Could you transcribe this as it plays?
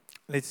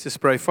Let's just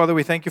pray. Father,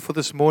 we thank you for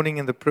this morning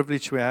and the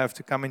privilege we have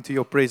to come into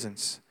your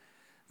presence.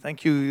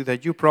 Thank you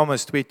that you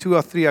promised where 2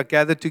 or 3 are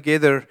gathered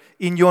together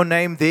in your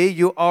name, there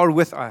you are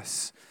with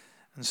us.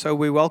 And so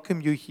we welcome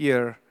you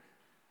here.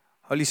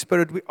 Holy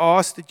Spirit, we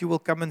ask that you will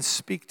come and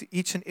speak to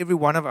each and every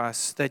one of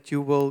us, that you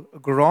will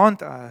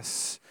grant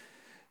us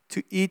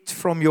to eat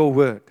from your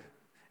word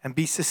and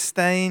be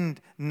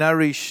sustained,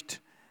 nourished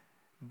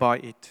by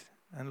it.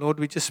 And Lord,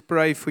 we just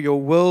pray for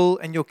your will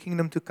and your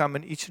kingdom to come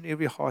in each and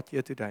every heart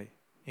here today.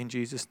 In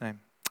Jesus' name.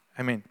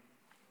 Amen.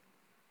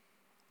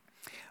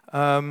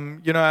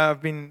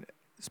 I've been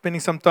spending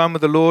some time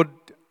with the Lord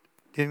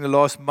during the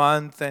last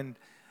month, and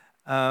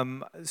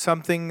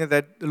something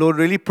that the Lord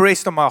really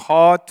pressed on my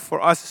heart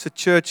for us as a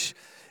church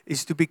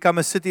is to become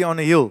a city on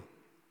a hill.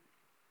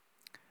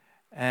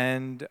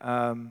 And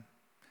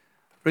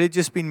really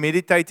just been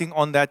meditating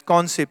on that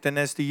concept, and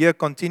as the year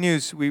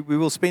continues,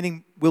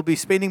 we'll be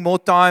spending more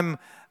time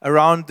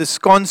around this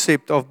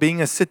concept of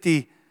being a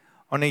city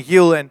on a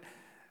hill.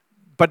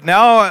 But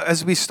now,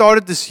 as we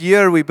started this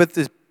year, we're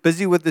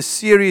busy with the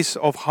series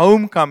of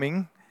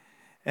homecoming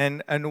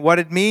and what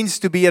it means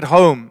to be at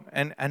home,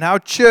 and how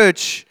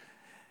church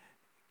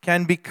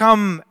can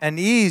become and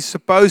is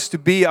supposed to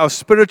be our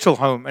spiritual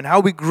home, and how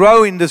we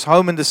grow in this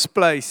home, in this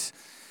place.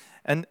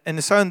 And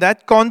so in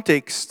that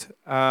context,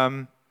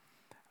 I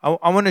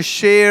want to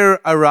share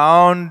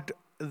around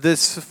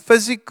this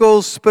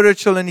physical,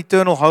 spiritual, and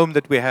eternal home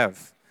that we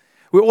have.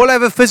 We all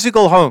have a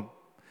physical home.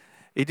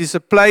 It is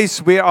a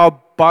place where our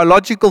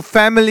biological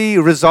family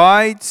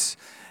resides.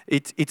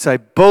 It's a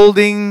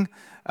building.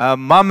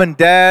 Mom and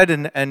dad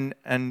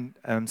and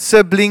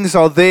siblings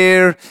are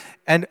there.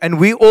 And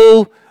we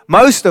all,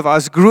 most of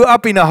us, grew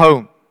up in a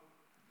home.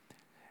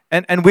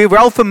 And we're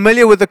well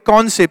familiar with the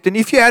concept. And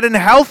if you had a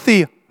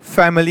healthy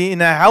family in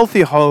a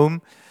healthy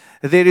home,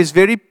 there is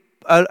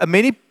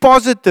many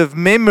positive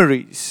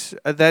memories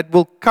that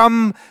will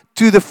come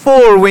to the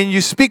fore when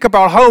you speak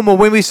about home, or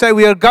when we say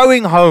we are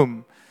going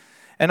home.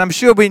 And I'm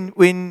sure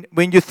when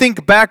you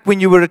think back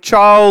when you were a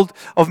child,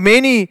 of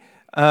many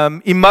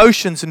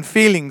emotions and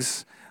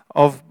feelings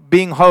of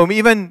being home.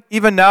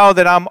 Even now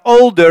that I'm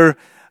older,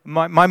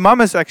 my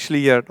mom is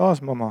actually here.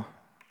 How's Mama?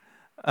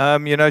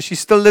 She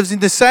still lives in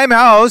the same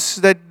house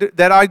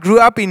that I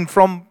grew up in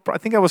from, I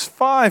think I was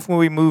 5 when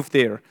we moved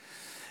there.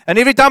 And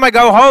every time I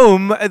go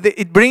home,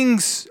 it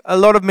brings a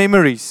lot of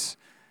memories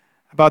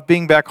about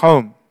being back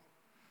home.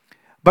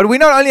 But we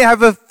not only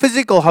have a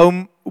physical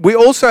home, we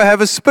also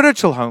have a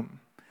spiritual home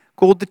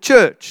called the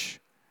church.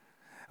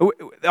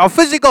 Our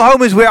physical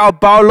home is where our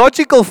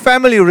biological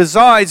family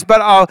resides,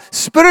 but our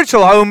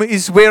spiritual home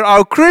is where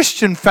our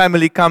Christian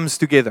family comes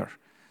together,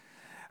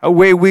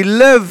 where we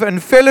live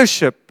and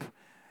fellowship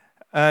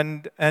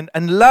and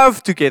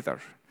love together.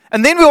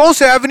 And then we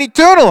also have an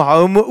eternal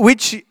home,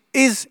 which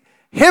is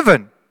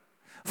heaven.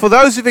 For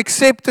those who've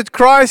accepted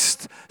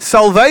Christ's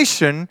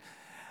salvation,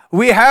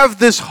 we have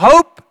this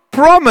hope,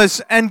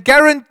 promise, and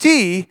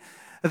guarantee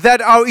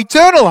that our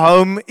eternal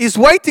home is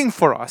waiting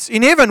for us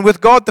in heaven with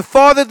God the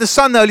Father, the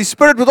Son, the Holy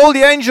Spirit, with all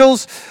the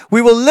angels.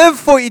 We will live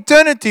for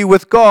eternity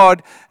with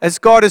God, as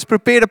God has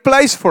prepared a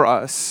place for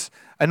us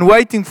and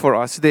waiting for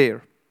us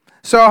there.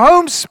 So our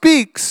home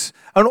speaks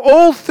on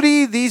all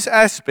 3 these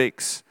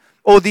aspects,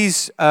 or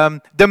these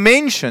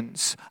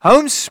dimensions.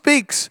 Home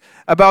speaks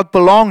about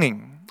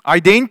belonging,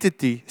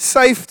 identity,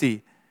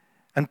 safety,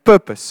 and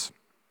purpose.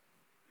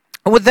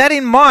 And with that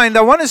in mind,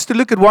 I want us to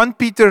look at 1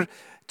 Peter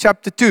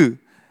chapter 2.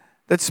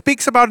 That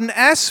speaks about an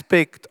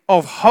aspect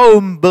of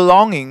home,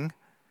 belonging,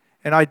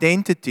 and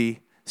identity,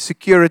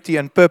 security,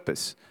 and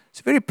purpose. It's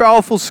a very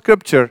powerful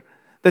scripture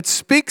that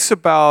speaks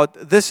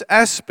about this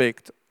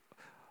aspect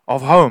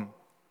of home.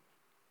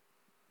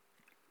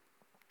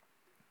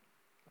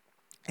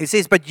 It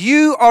says, "But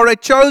you are a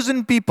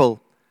chosen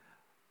people,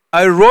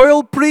 a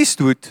royal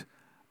priesthood,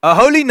 a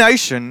holy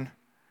nation,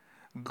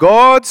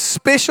 God's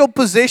special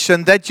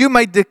possession, that you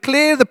may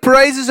declare the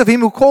praises of Him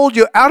who called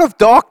you out of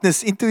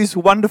darkness into His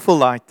wonderful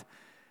light.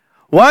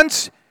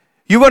 Once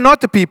you were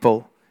not the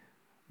people,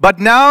 but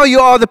now you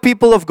are the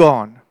people of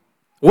God.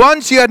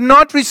 Once you had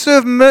not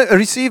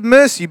received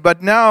mercy,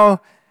 but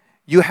now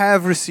you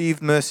have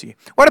received mercy."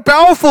 What a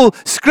powerful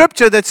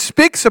scripture that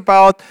speaks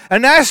about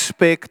an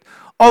aspect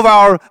of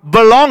our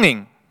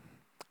belonging,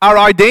 our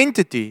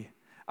identity,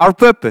 our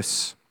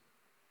purpose.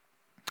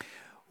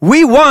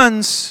 We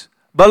once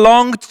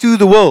belonged to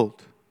the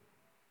world.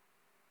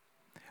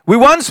 We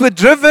once were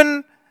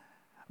driven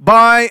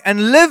by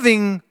and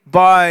living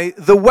by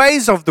the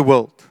ways of the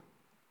world.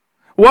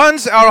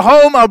 Once our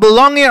home, our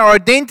belonging, our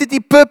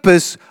identity,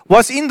 purpose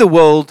was in the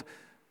world.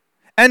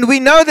 And we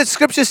know that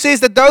Scripture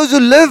says that those who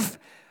live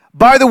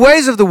by the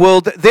ways of the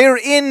world, their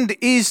end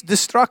is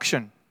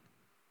destruction.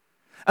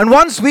 And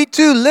once we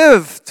too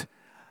lived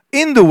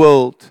in the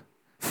world,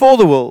 for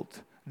the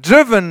world,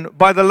 driven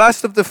by the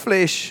lust of the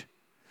flesh,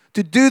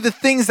 to do the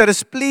things that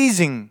is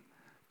pleasing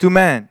to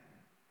man.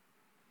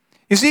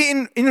 You see,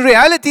 in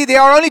reality,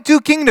 there are only 2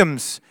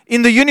 kingdoms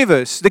in the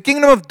universe: the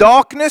kingdom of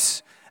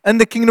darkness and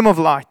the kingdom of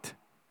light.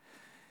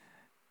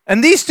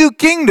 And these two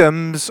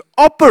kingdoms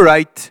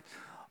operate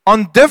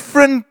on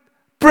different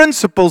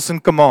principles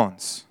and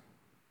commands.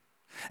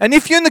 And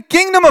if you're in the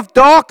kingdom of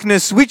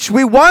darkness, which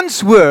we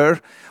once were,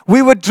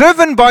 we were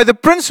driven by the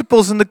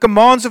principles and the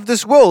commands of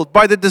this world,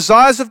 by the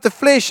desires of the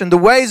flesh and the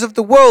ways of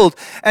the world,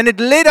 and it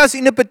led us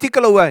in a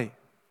particular way.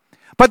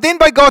 But then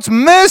by God's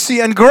mercy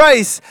and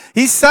grace,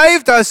 He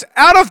saved us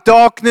out of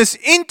darkness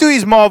into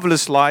His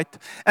marvelous light.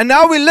 And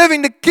now we live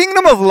in the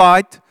kingdom of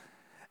light,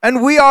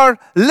 and we are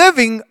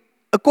living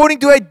according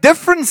to a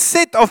different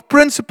set of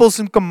principles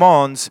and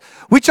commands,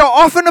 which are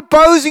often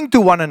opposing to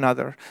one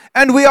another.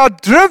 And we are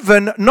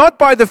driven not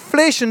by the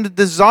flesh and the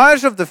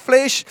desires of the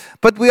flesh,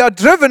 but we are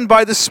driven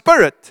by the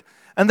Spirit,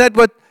 and that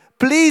what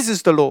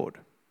pleases the Lord.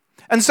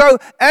 And so,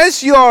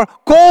 as you are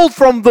called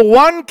from the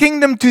one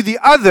kingdom to the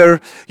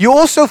other, you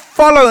also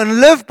follow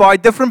and live by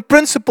different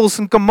principles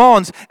and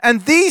commands.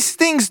 And these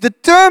things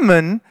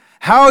determine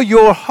how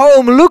your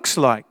home looks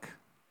like.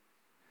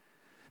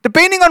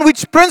 Depending on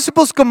which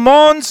principles,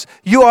 commands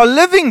you are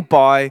living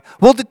by,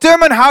 will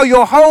determine how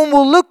your home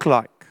will look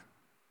like.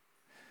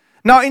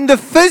 Now, in the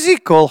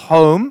physical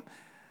home,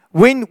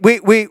 when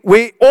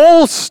we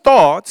all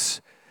starts,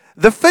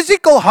 the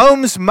physical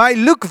homes may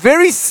look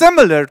very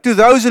similar to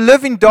those who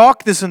live in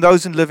darkness and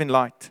those who live in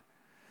light.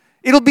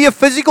 It'll be a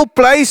physical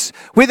place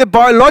where the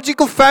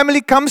biological family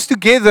comes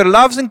together,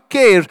 loves and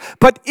cares.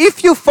 But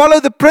if you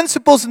follow the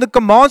principles and the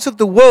commands of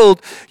the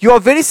world, you are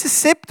very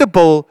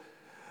susceptible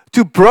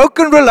to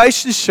broken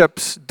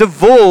relationships,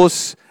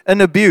 divorce,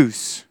 and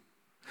abuse.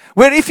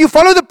 Where if you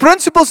follow the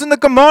principles and the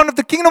command of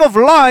the kingdom of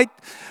light,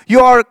 you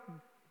are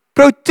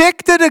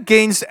protected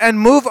against and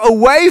move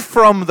away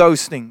from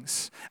those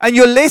things. And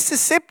you're less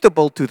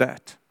susceptible to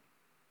that.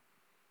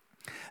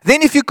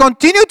 Then if you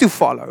continue to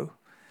follow,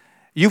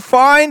 you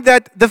find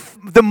that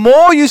the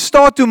more you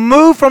start to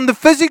move from the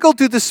physical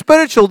to the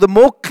spiritual, the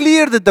more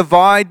clear the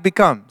divide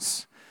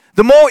becomes.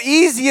 The more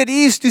easy it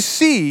is to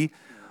see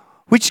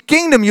which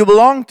kingdom you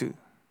belong to.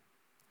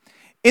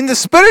 In the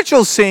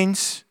spiritual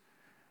sense,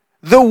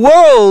 the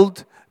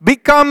world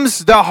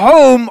becomes the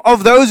home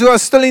of those who are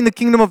still in the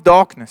kingdom of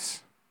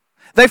darkness.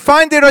 They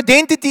find their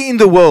identity in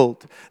the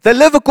world. They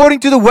live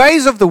according to the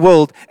ways of the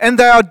world, and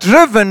they are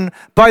driven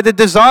by the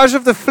desires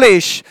of the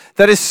flesh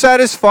that is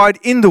satisfied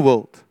in the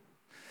world.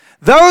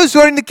 Those who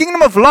are in the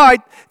kingdom of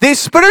light, their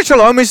spiritual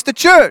home is the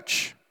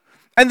church.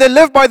 And they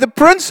live by the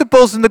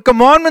principles and the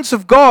commandments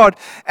of God,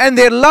 and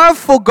their love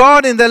for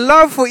God and their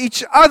love for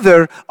each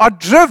other are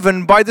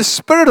driven by the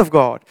Spirit of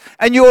God.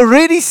 And you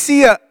already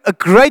see a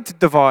great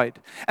divide.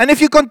 And if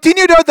you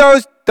continue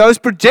those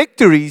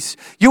trajectories,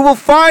 you will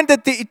find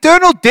that the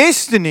eternal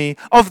destiny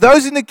of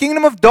those in the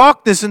kingdom of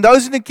darkness and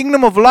those in the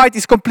kingdom of light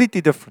is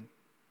completely different.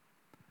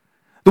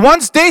 The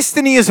one's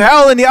destiny is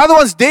hell, and the other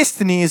one's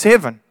destiny is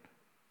heaven.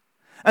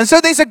 And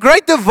so there's a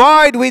great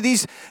divide where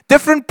these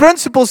different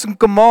principles and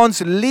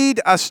commands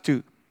lead us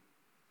to.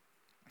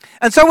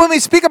 And so when we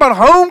speak about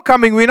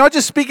homecoming, we're not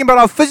just speaking about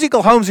our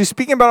physical homes, we're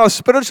speaking about our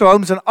spiritual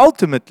homes and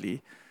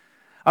ultimately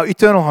our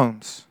eternal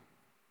homes.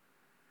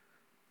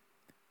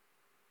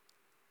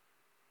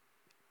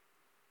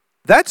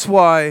 That's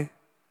why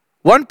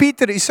 1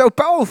 Peter is so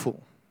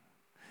powerful.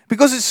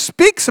 Because it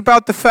speaks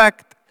about the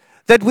fact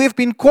that we've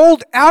been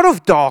called out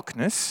of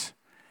darkness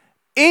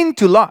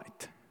into light.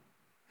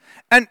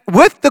 And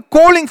with the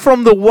calling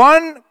from the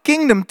one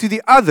kingdom to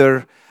the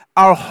other,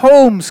 our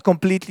homes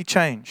completely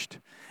changed.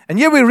 And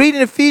here we read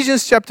in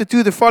Ephesians chapter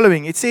 2 the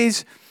following. It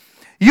says,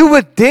 "You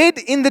were dead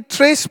in the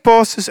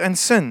trespasses and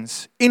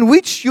sins in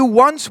which you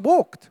once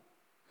walked,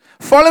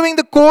 following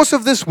the course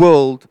of this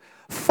world,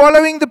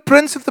 following the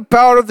prince of the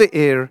power of the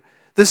air,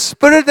 the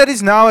spirit that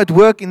is now at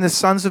work in the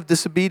sons of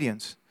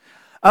disobedience,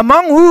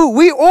 among whom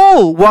we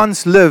all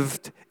once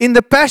lived in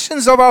the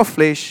passions of our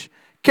flesh,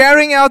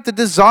 carrying out the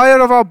desire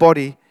of our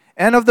body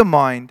and of the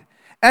mind,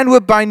 and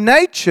were by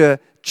nature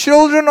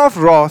children of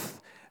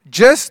wrath,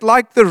 just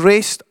like the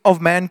rest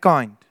of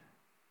mankind."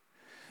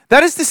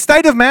 That is the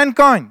state of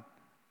mankind.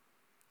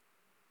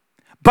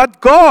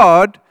 But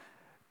God,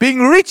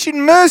 being rich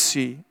in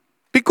mercy,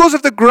 because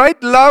of the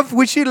great love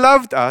which He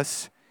loved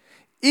us,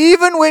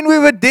 even when we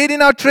were dead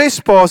in our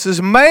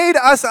trespasses, made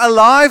us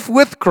alive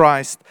with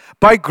Christ.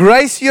 By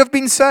grace you have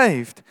been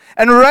saved,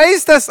 and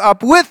raised us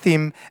up with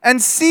Him,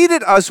 and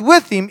seated us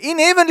with Him in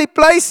heavenly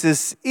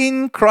places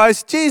in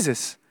Christ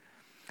Jesus,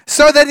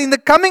 so that in the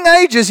coming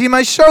ages He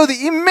may show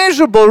the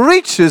immeasurable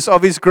riches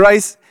of His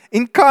grace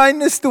in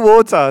kindness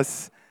towards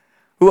us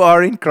who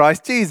are in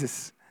Christ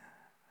Jesus.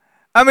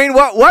 I mean,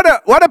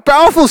 what a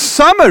powerful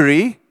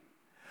summary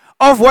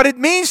of what it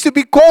means to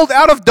be called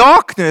out of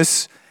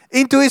darkness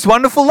into His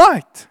wonderful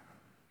light.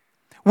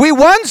 We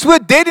once were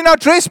dead in our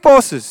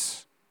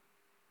trespasses,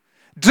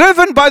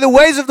 driven by the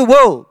ways of the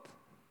world,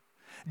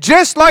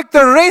 just like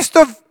the rest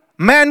of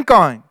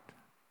mankind,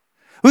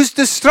 whose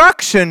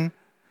destruction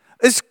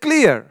is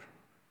clear.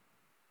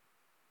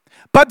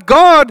 But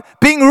God,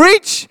 being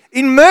rich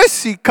in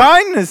mercy,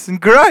 kindness, and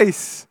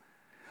grace,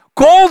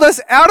 called us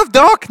out of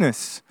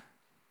darkness,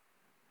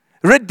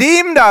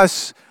 redeemed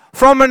us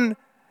from a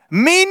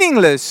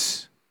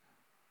meaningless,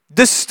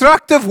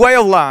 destructive way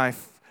of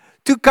life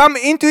to come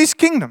into His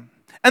kingdom.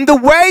 And the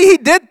way He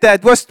did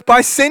that was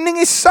by sending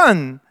His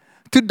Son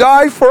to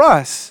die for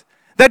us,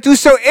 that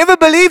whosoever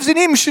believes in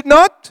Him should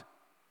not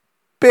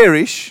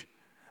perish,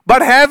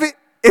 but have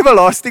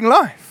everlasting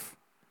life.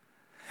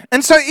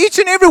 And so each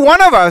and every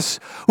one of us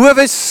who have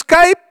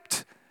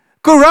escaped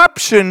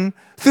corruption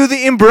through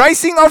the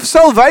embracing of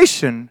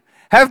salvation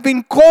have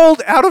been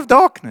called out of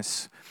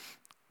darkness.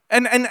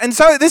 And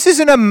so this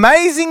is an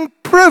amazing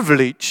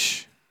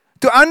privilege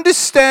to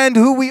understand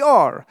who we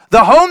are.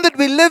 The home that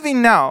we live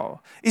in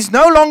now is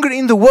no longer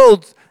in the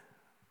world,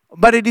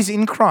 but it is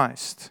in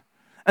Christ.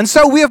 And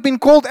so we have been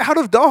called out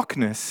of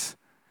darkness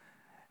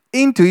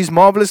into His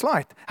marvelous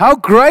light. How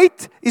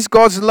great is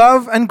God's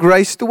love and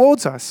grace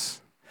towards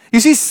us. You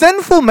see,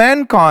 sinful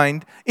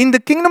mankind in the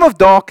kingdom of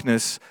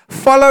darkness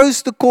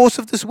follows the course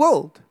of this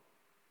world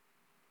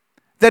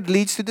that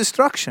leads to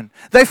destruction.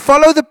 They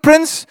follow the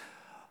prince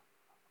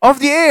of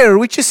the air,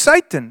 which is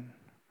Satan,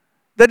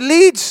 that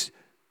leads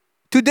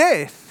to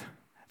death.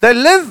 They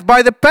live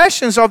by the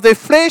passions of their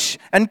flesh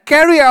and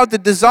carry out the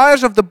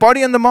desires of the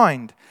body and the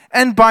mind,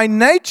 and by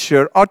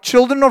nature are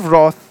children of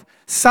wrath,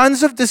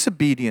 sons of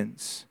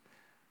disobedience.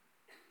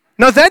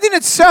 Now that in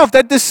itself,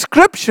 that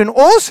description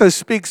also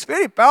speaks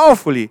very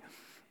powerfully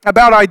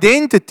about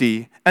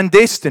identity and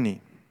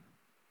destiny.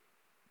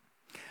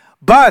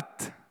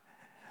 But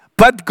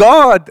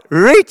God,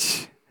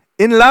 rich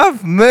in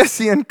love,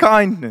 mercy, and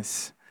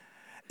kindness,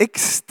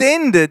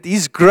 extended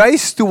His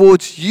grace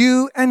towards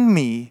you and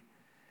me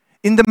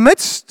in the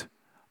midst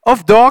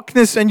of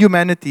darkness and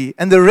humanity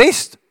and the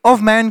rest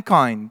of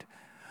mankind.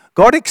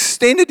 God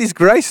extended His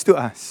grace to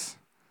us.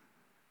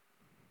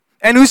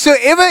 And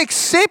whosoever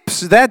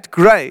accepts that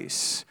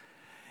grace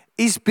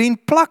is being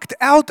plucked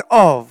out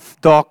of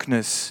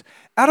darkness,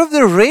 out of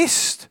the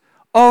rest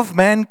of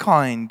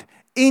mankind,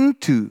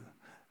 into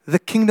the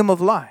kingdom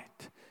of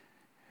light.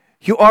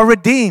 You are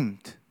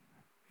redeemed.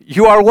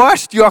 You are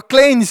washed. You are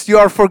cleansed. You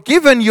are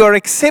forgiven. You are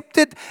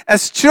accepted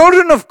as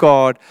children of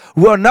God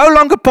who are no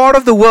longer part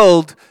of the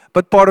world,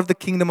 but part of the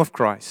kingdom of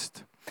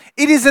Christ.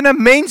 It is an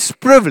immense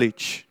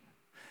privilege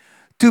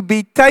to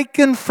be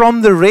taken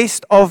from the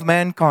rest of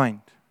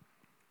mankind.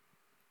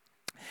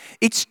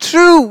 It's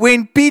true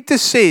when Peter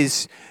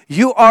says,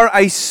 you are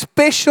a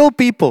special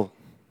people.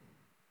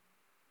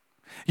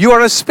 You are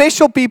a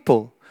special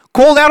people,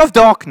 called out of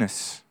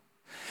darkness.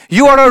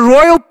 You are a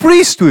royal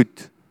priesthood,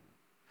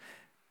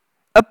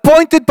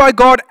 appointed by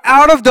God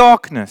out of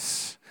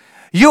darkness.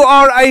 You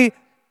are a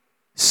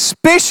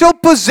special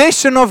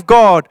possession of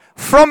God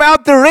from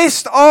out the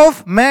rest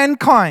of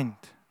mankind.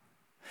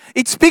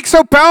 It speaks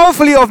so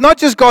powerfully of not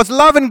just God's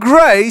love and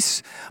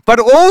grace, but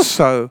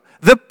also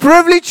the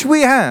privilege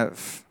we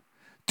have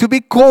to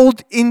be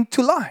called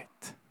into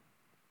light.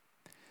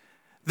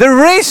 The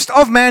rest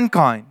of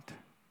mankind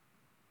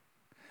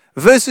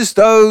versus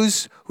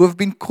those who have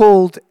been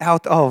called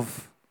out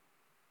of.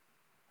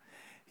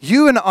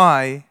 You and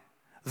I,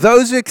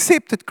 those who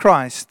accepted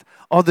Christ,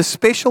 are the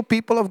special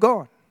people of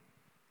God.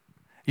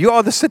 You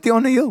are the city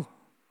on the hill.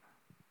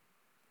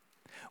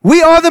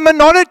 We are the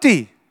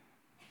minority,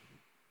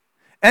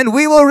 and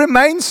we will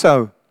remain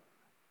so.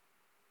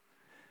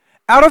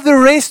 Out of the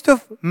rest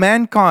of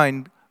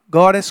mankind,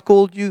 God has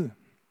called you.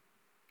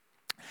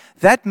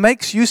 That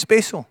makes you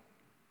special.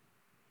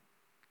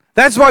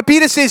 That's why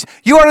Peter says,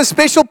 you are a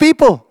special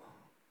people.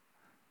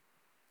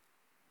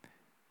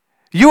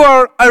 You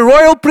are a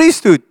royal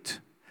priesthood,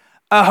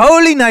 a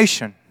holy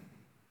nation,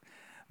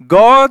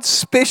 God's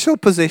special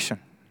possession.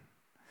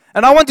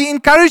 And I want to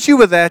encourage you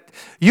with that.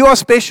 You are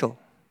special.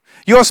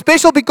 You are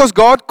special because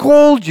God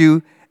called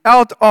you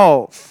out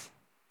of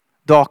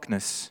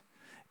darkness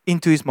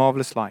into His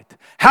marvelous light.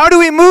 How do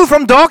we move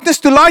from darkness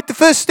to light? The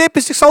first step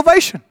is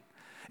salvation.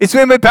 It's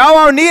when we bow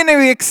our knee and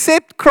we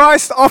accept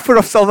Christ's offer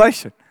of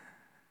salvation.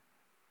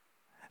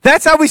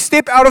 That's how we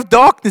step out of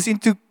darkness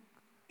into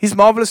His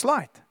marvelous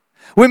light.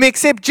 When we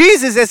accept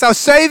Jesus as our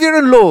Savior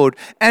and Lord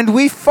and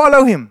we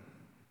follow Him.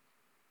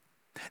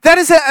 That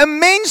is an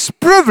immense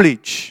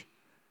privilege.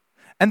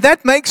 And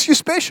that makes you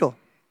special.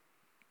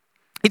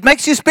 It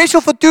makes you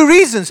special for two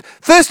reasons.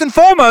 First and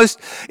foremost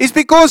is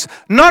because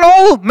not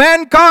all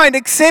mankind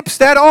accepts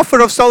that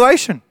offer of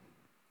salvation.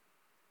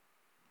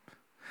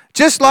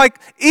 Just like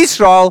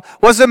Israel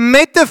was a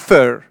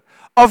metaphor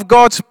of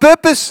God's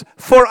purpose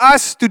for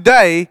us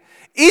today,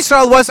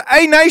 Israel was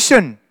a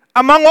nation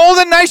among all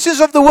the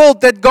nations of the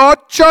world that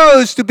God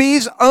chose to be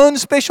His own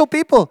special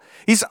people,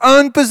 His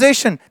own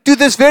possession. To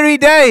this very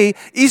day,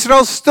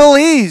 Israel still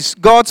is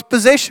God's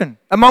possession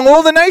among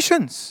all the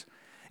nations.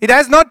 It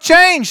has not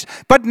changed.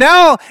 But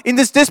now, in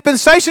this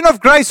dispensation of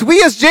grace,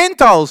 we as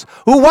Gentiles,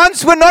 who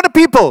once were not a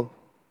people,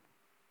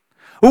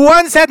 who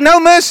once had no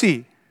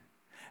mercy,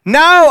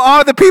 now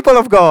are the people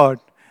of God,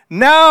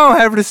 now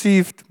have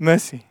received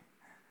mercy.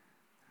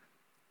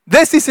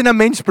 This is an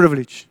immense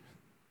privilege.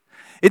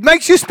 It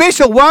makes you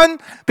special. One,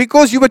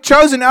 because you were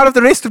chosen out of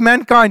the rest of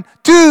mankind.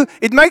 Two,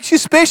 it makes you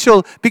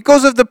special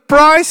because of the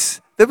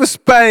price that was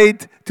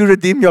paid to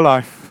redeem your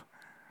life.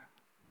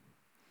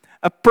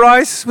 A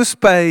price was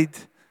paid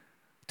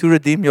to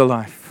redeem your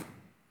life.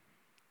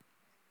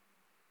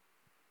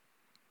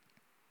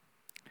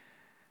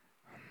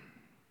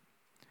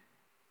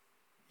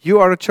 You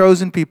are a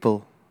chosen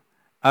people,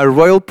 a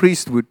royal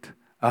priesthood,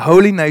 a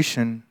holy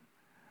nation,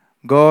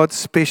 God's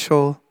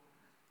special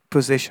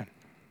possession.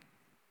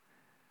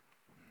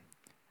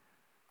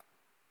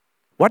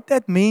 What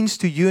that means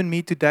to you and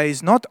me today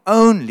is not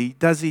only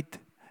does it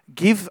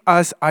give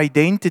us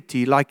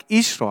identity like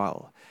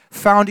Israel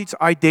found its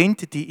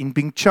identity in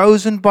being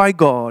chosen by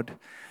God,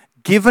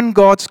 given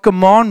God's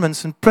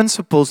commandments and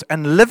principles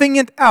and living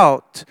it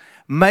out,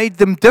 made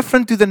them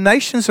different to the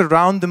nations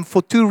around them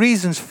for two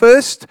reasons.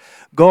 First,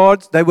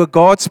 they were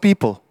God's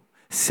people.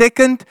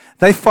 Second,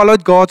 they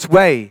followed God's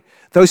way.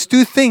 Those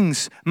two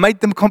things made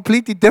them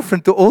completely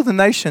different to all the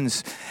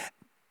nations.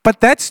 But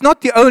that's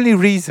not the only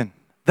reason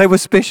they were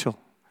special,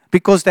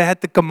 because they had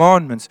the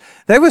commandments.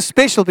 They were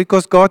special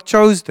because God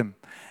chose them.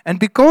 And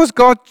because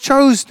God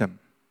chose them,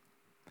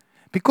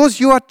 because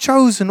you are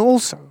chosen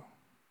also,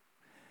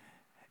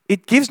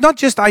 it gives not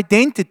just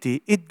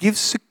identity, it gives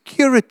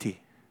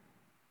security.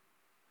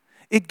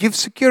 It gives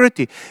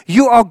security.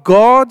 You are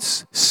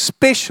God's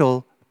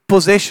special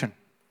possession.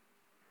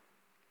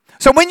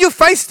 So when you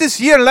face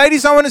this year,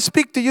 ladies, I want to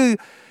speak to you.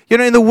 You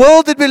know, in the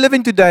world that we live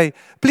in today,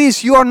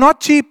 please, you are not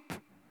cheap.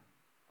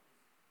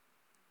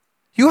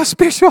 You are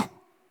special.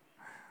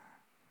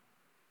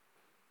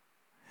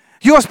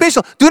 You are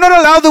special. Do not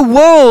allow the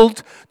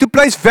world to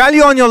place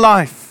value on your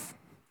life.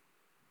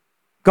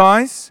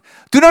 Guys,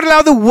 do not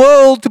allow the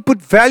world to put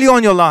value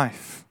on your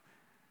life.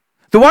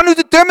 The one who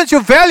determines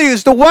your value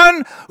is the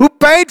one who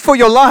paid for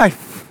your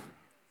life.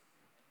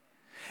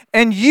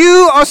 And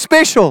you are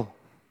special.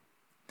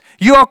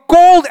 You are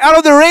called out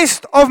of the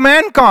rest of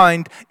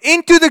mankind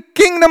into the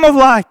kingdom of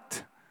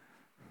light.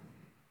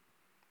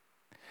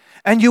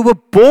 And you were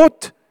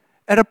bought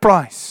at a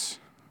price.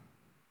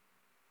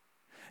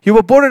 You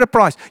were bought at a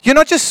price. You're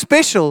not just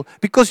special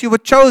because you were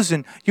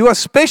chosen. You are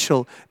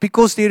special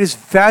because there is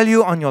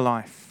value on your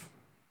life.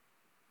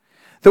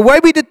 The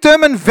way we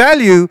determine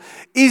value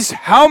is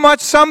how much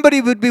somebody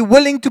would be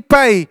willing to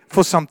pay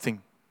for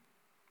something.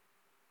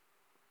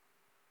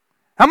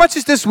 How much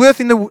is this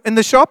worth in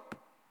the shop?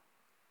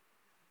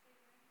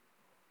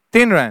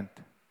 10 rand.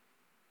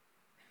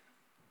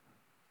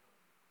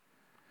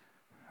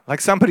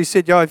 Like somebody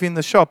said, yeah, if you're in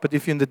the shop, but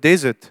if you're in the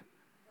desert,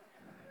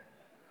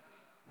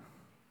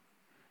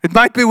 it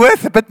might be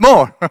worth a bit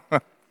more.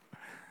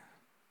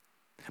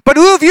 But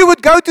who of you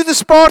would go to the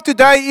Spar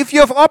today if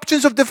you have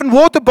options of different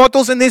water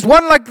bottles and there's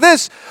one like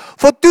this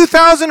for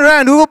 2,000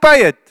 rand? Who will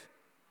pay it?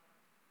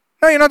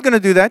 No, you're not going to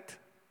do that.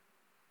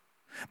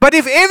 But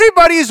if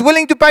everybody is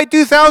willing to pay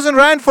 2,000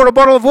 rand for a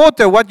bottle of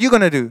water, what are you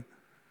going to do?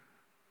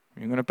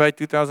 You're going to pay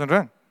 2,000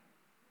 rand.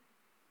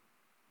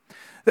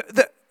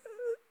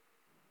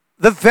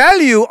 The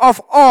value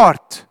of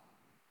art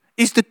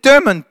is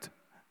determined,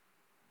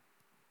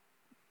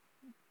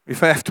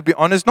 if I have to be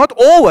honest, not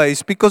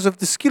always because of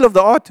the skill of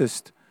the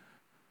artist,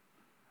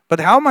 but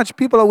how much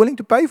people are willing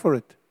to pay for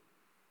it.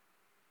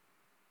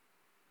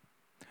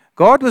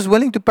 God was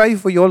willing to pay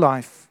for your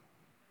life.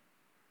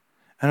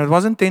 And it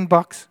wasn't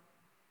 $10.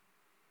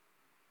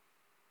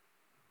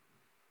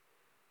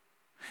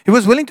 He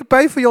was willing to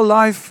pay for your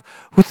life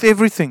with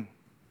everything.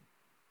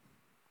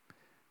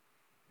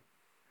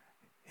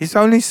 His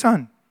only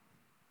son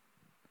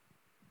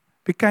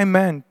became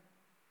man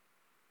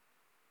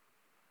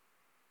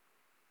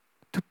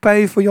to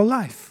pay for your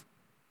life.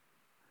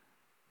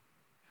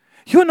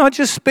 You're not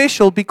just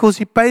special because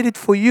He paid it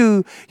for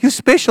you. You're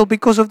special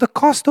because of the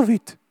cost of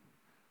it.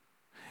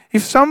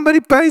 If somebody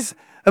pays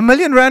 1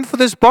 million rand for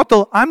this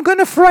bottle, I'm going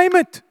to frame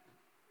it.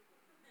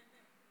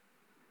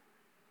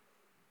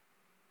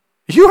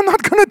 You're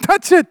not going to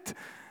touch it.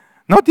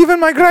 Not even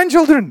my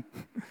grandchildren.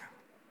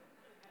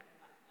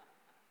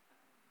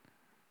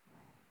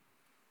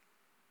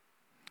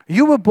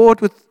 You were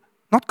bought with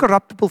not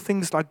corruptible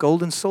things like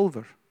gold and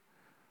silver,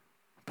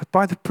 but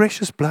by the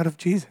precious blood of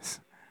Jesus.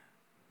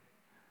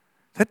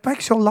 That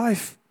makes your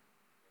life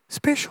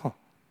special,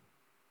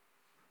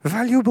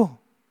 valuable.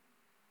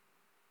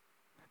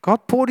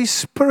 God poured His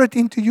Spirit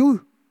into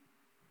you.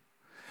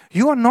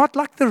 You are not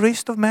like the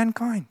rest of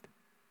mankind.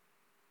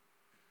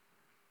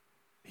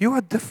 You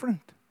are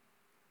different.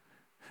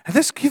 And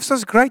this gives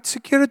us great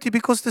security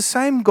because the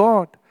same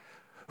God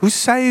who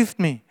saved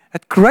me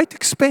at great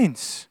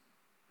expense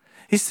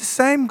is the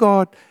same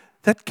God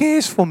that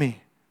cares for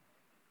me.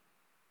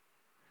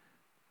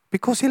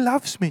 Because He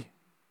loves me.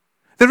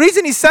 The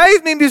reason He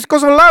saved me is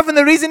because of love, and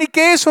the reason He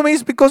cares for me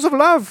is because of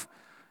love.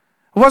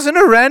 It wasn't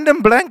a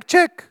random blank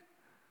check.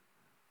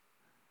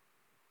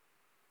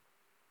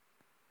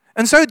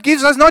 And so it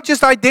gives us not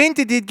just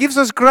identity, it gives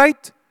us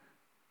great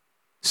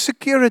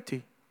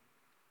security.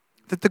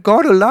 That the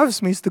God who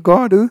loves me is the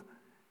God who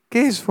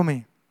cares for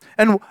me.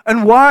 And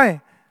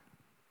why?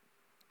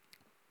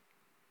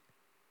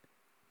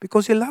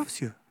 Because He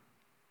loves you.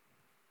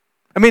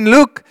 I mean,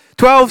 Luke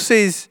 12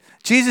 says,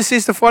 Jesus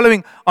says the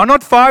following, are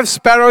not 5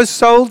 sparrows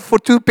sold for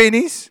 2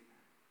 pennies?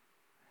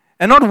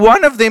 And not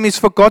one of them is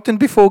forgotten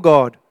before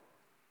God.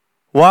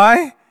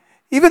 Why?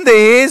 Even the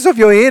hairs of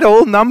your head are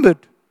all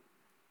numbered.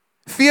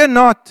 Fear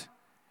not.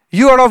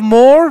 You are of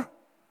more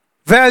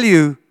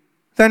value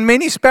than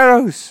many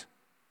sparrows.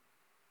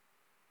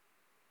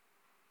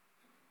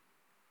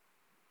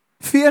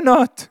 Fear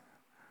not.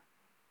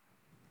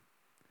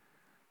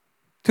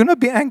 Do not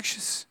be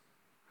anxious.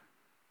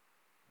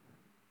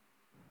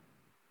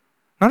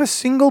 Not a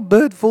single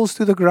bird falls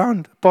to the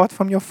ground apart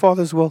from your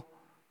Father's will.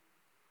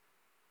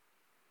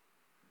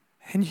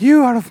 And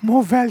you are of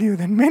more value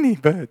than many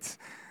birds.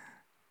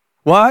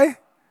 Why?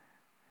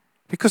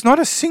 Because not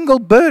a single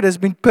bird has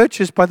been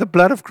purchased by the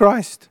blood of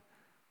Christ.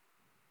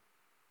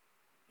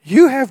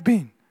 You have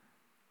been.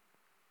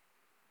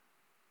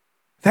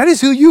 That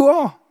is who you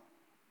are.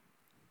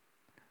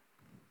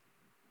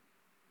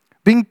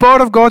 Being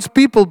part of God's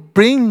people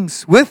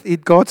brings with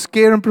it God's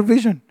care and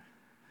provision.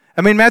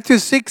 In Matthew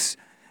 6,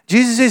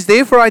 Jesus says,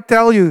 therefore I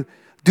tell you,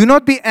 do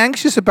not be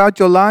anxious about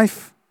your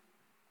life,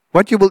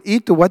 what you will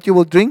eat or what you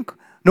will drink,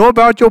 nor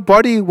about your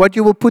body, what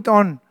you will put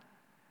on.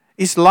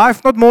 Is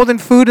life not more than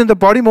food and the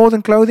body more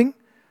than clothing?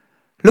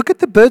 Look at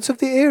the birds of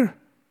the air.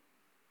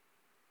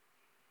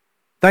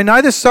 They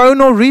neither sow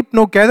nor reap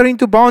nor gather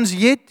into barns,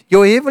 yet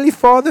your heavenly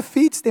Father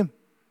feeds them.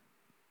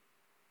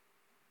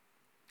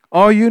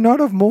 Are you not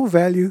of more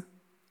value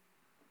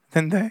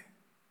than they?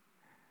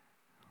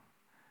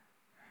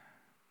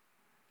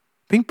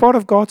 Being part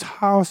of God's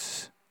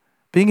house,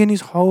 being in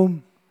His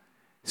home,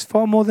 is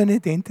far more than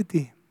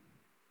identity.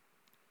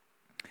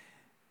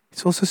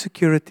 It's also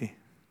security.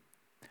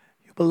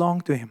 You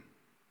belong to Him.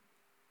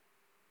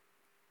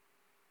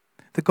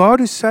 The God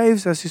who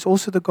saves us is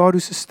also the God who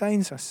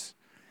sustains us.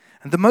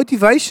 And the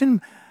motivation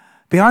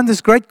behind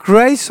this great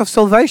grace of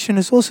salvation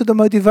is also the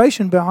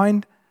motivation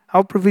behind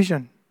our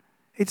provision.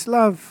 It's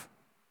love.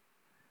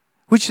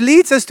 Which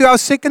leads us to our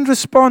second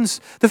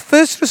response. The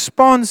first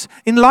response,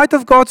 in light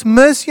of God's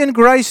mercy and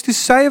grace to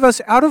save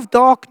us out of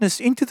darkness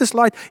into this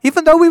light,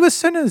 even though we were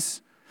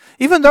sinners,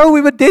 even though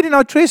we were dead in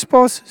our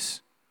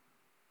trespasses.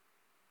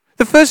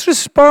 The first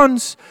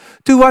response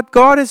to what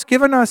God has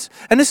given us,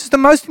 and this is the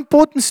most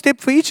important step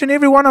for each and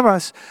every one of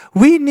us.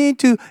 We need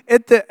to,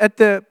 at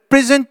the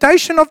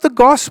presentation of the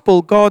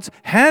gospel, God's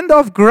hand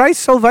of grace,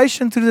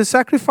 salvation through the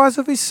sacrifice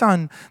of His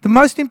Son, the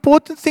most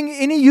important thing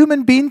any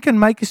human being can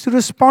make is to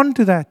respond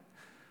to that.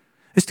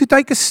 Is to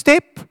take a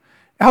step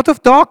out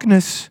of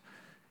darkness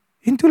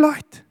into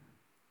light.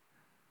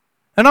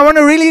 And I want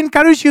to really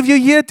encourage you, if you're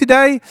here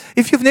today,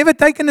 if you've never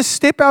taken a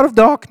step out of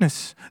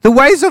darkness, the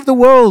ways of the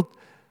world,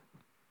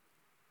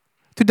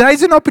 today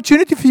is an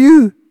opportunity for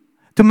you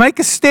to make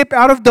a step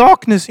out of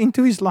darkness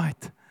into His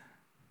light.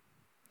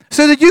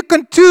 So that you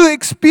can too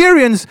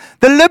experience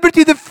the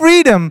liberty, the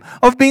freedom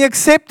of being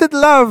accepted,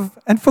 loved,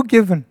 and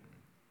forgiven.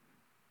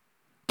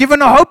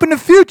 Given a hope in the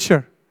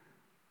future.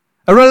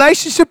 A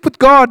relationship with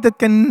God that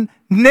can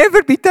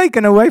never be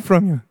taken away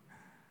from you.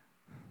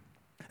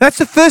 That's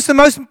the first and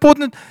most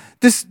important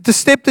the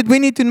step that we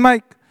need to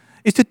make.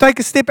 Is to take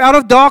a step out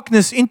of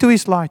darkness into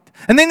His light.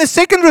 And then the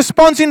second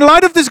response, in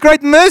light of this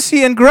great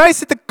mercy and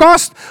grace at the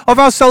cost of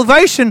our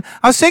salvation,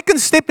 our second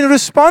step in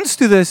response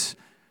to this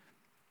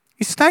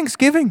is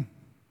thanksgiving.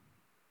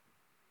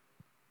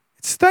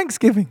 It's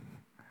thanksgiving.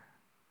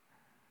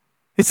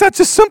 It's such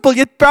a simple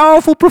yet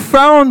powerful,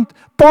 profound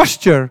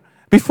posture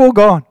before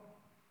God,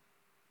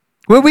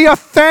 where we are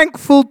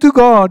thankful to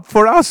God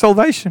for our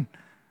salvation.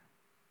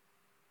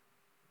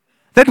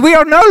 That we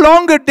are no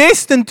longer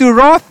destined to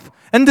wrath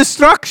and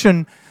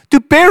destruction, to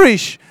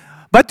perish,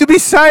 but to be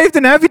saved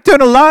and have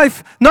eternal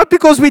life, not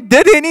because we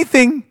did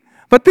anything,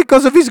 but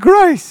because of His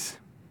grace.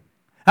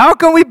 How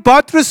can we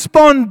but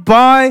respond?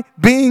 By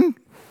being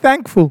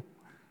thankful.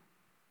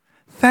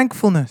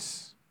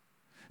 Thankfulness.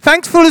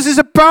 Thankfulness is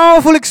a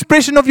powerful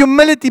expression of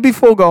humility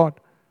before God,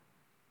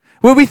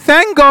 where we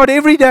thank God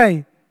every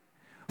day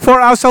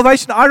for our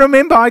salvation. I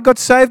remember I got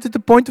saved at the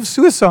point of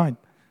suicide.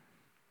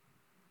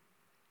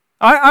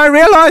 I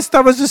realized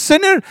I was a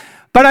sinner,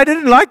 but I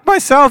didn't like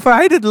myself.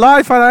 I hated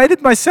life. I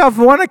hated myself.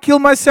 I want to kill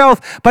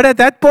myself. But at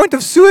that point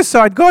of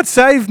suicide, God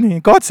saved me.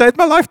 God saved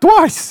my life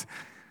twice.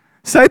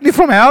 Saved me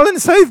from hell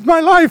and saved my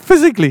life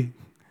physically.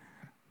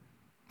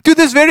 To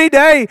this very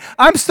day,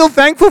 I'm still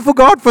thankful for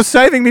God for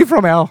saving me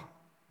from hell.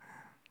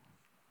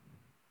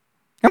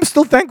 I'm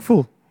still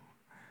thankful.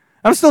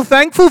 I'm still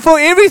thankful for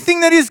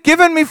everything that He's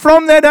given me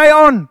from that day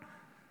on.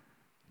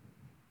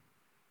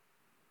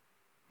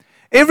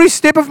 Every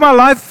step of my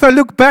life, if I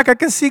look back, I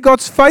can see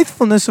God's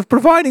faithfulness of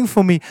providing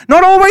for me.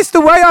 Not always the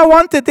way I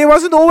wanted. There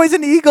wasn't always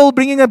an eagle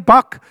bringing a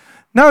buck.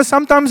 No,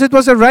 sometimes it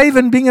was a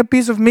raven bringing a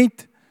piece of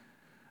meat.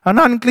 An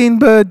unclean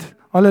bird.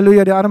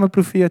 Hallelujah, die arme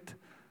profeet.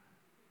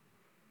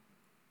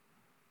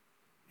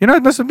 You know,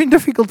 it must have been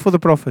difficult for the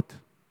prophet.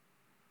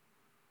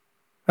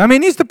 I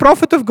mean, he's the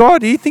prophet of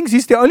God. He thinks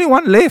he's the only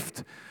one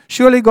left.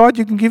 Surely, God,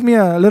 you can give me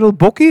a little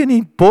bokkie and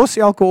eat bos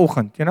elke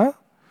oggend, you know?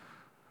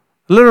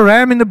 A little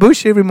ram in the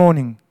bush every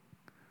morning.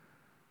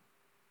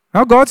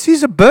 Now God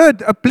sees a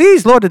bird.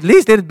 Please, Lord, at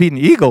least let it be an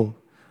eagle.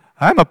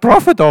 I'm a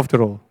prophet after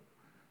all.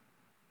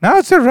 Now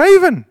it's a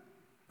raven.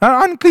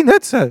 Now unclean,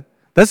 that's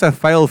a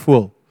fail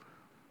fool.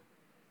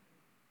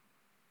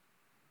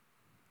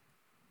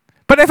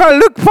 But if I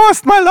look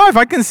past my life,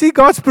 I can see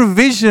God's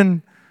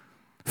provision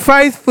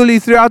faithfully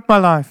throughout my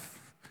life.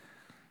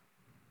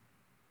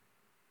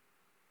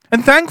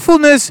 And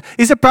thankfulness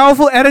is a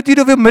powerful attitude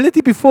of humility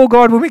before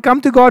God. When we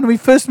come to God, we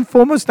first and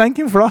foremost thank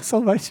Him for our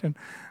salvation.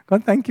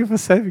 God, thank you for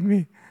saving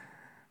me.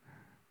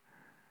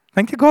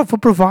 Thank you, God, for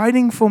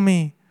providing for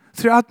me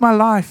throughout my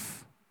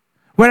life.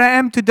 Where I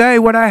am today,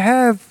 what I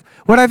have,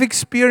 what I've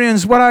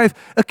experienced, what I've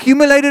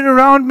accumulated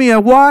around me, a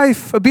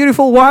wife,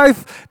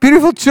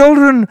 beautiful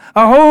children,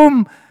 a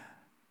home,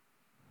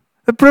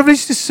 the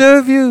privilege to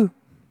serve you.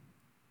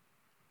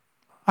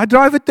 I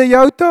drive a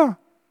Toyota.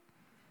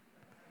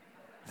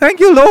 Thank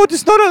you, Lord,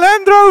 it's not a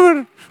Land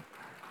Rover.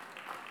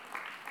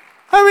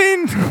 I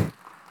mean,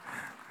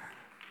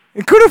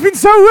 it could have been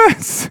so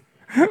worse.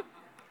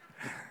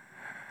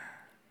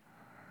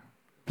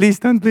 Please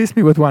don't bless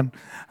me with one.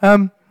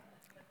 A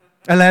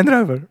Land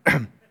Rover.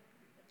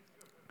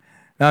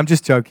 No, I'm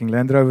just joking.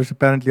 Land Rovers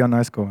apparently are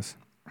nice cars.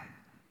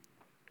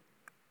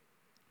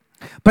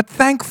 But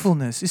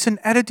thankfulness is an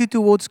attitude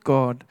towards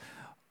God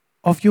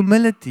of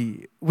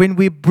humility when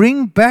we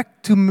bring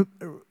back to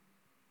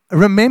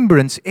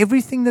remembrance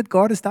everything that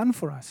God has done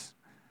for us.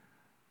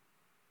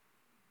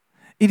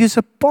 It is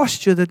a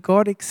posture that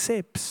God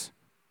accepts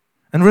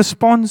and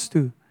responds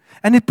to.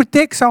 And it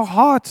protects our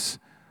hearts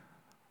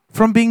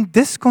from being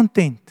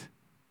discontent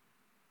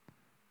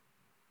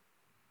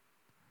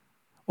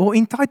or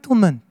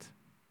entitlement.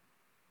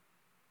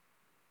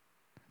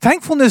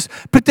 Thankfulness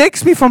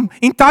protects me from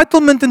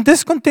entitlement and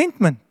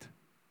discontentment.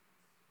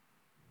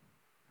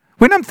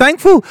 When I'm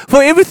thankful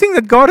for everything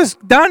that God has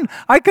done,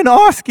 I can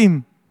ask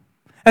Him.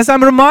 As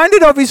I'm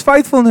reminded of His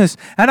faithfulness,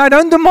 and I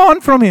don't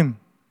demand from Him,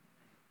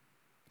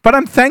 but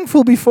I'm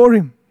thankful before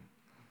Him.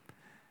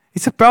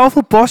 It's a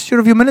powerful posture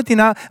of humility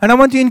now, and I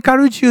want to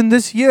encourage you in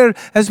this year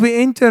as we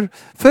enter,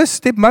 first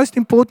step, most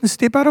important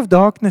step out of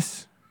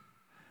darkness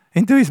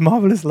into His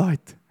marvelous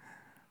light.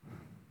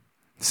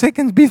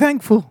 Second, be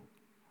thankful.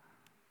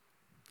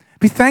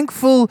 Be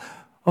thankful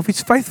of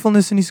His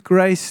faithfulness and His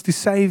grace to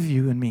save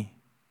you and me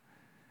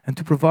and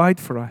to provide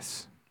for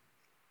us.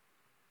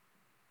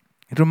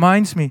 It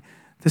reminds me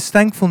this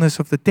thankfulness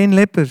of the 10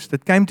 lepers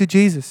that came to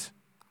Jesus,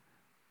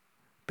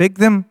 begged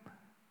them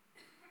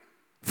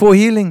for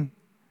healing.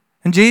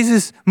 And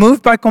Jesus,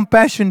 moved by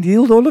compassion,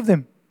 healed all of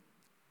them.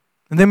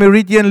 And then we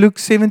read here in Luke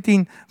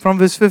 17 from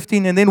verse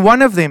 15. And then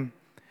one of them,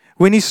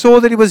 when he saw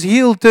that he was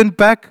healed, turned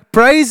back,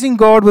 praising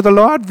God with a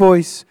loud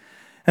voice,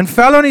 and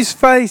fell on his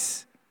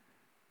face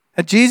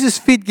at Jesus'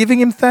 feet,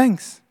 giving Him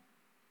thanks.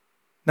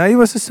 Now he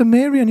was a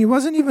Samaritan. He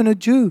wasn't even a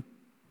Jew.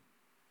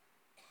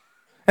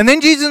 And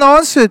then Jesus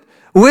answered,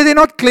 were they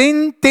not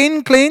 10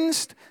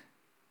 cleansed?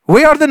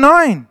 Where are the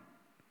 9?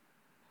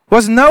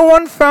 Was no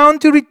one found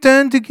to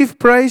return to give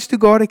praise to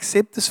God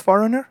except this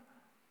foreigner?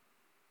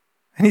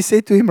 And He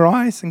said to him,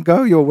 rise and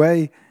go your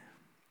way.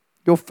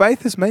 Your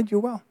faith has made you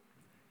well.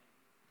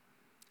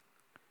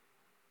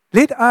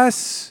 Let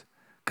us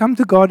come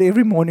to God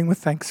every morning with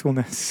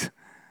thankfulness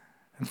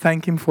and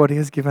thank Him for what He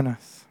has given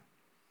us.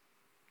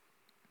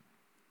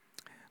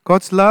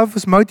 God's love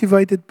was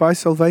motivated by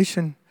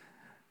salvation.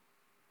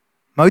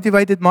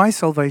 Motivated my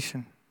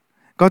salvation.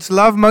 God's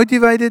love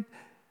motivated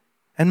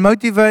and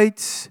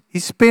motivates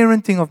His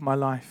parenting of my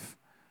life.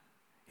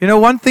 You know,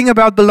 one thing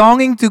about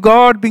belonging to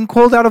God, being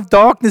called out of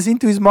darkness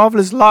into His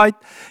marvelous light,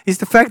 is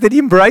the fact that He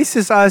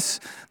embraces us,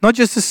 not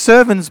just as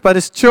servants, but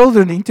as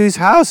children into His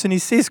house. And He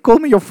says, call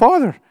me your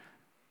Father.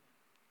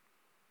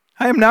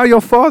 I am now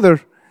your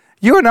Father.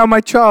 You are now my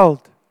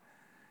child.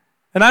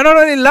 And I not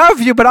only love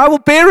you, but I will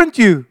parent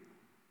you.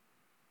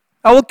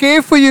 I will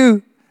care for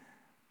you.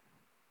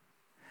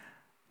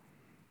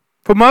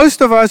 For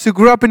most of us who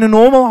grew up in a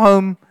normal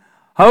home,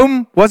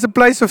 home was a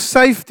place of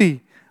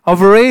safety, of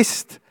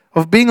rest,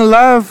 of being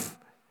loved,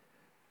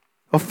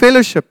 of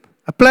fellowship,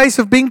 a place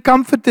of being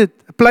comforted,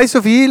 a place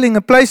of healing,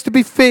 a place to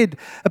be fed,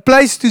 a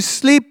place to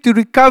sleep, to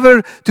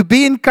recover, to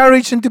be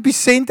encouraged, and to be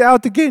sent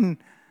out again.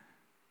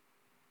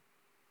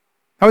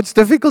 How it's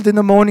difficult in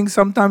the morning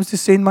sometimes to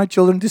send my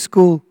children to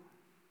school.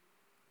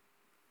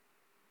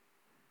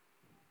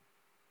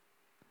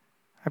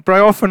 I pray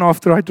often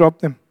after I drop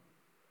them.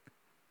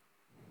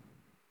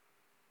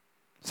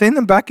 Send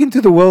them back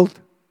into the world.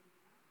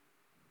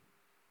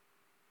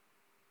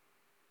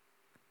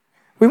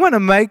 We want to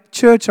make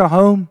church a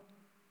home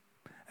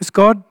as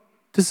God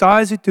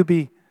desires it to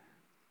be,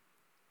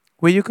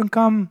 where you can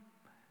come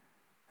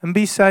and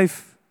be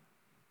safe.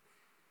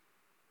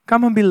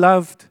 Come and be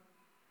loved.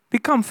 Be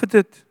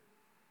comforted.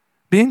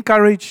 Be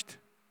encouraged.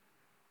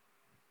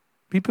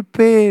 Be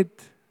prepared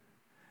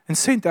and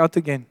sent out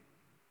again.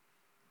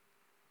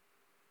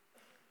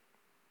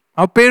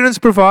 Our parents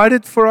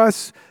provided for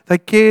us, they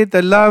cared,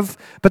 they loved,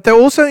 but they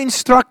also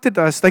instructed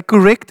us, they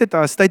corrected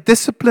us, they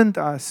disciplined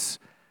us.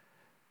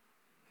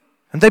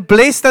 And they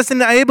blessed us,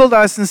 enabled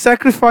us, and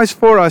sacrificed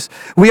for us.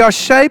 We are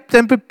shaped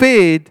and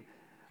prepared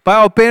by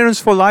our parents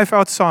for life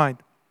outside.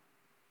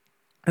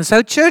 And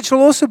so church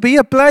will also be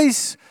a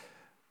place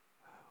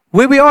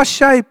where we are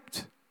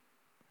shaped,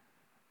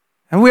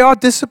 and we are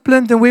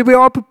disciplined, and where we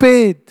are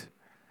prepared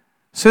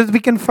so that we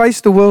can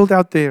face the world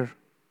out there.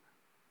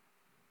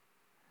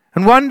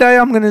 And one day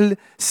I'm going to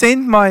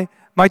send my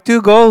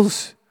 2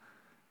 girls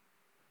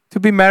to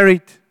be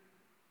married.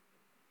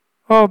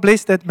 Oh,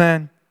 bless that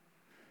man.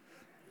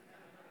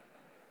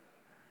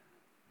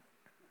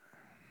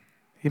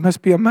 He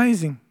must be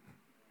amazing.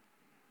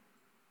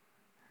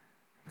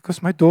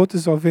 Because my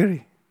daughters are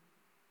very.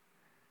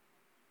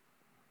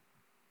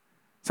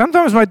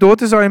 Sometimes my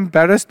daughters are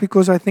embarrassed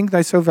because I think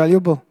they're so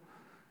valuable.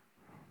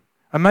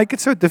 I make it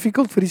so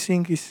difficult for these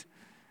thinkies.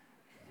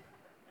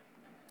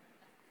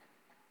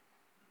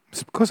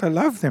 It's because I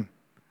love them.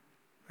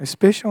 They're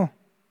special.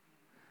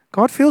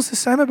 God feels the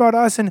same about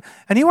us, and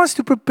He wants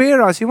to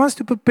prepare us. He wants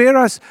to prepare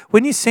us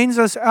when He sends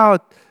us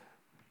out.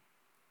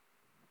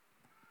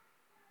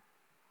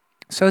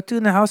 So too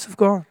in the house of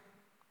God.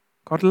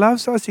 God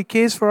loves us, He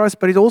cares for us,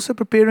 but He's also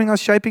preparing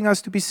us, shaping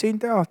us to be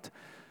sent out.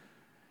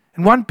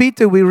 In 1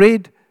 Peter we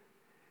read,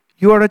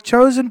 you are a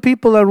chosen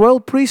people, a royal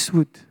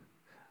priesthood,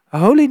 a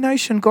holy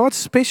nation, God's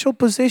special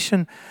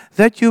possession,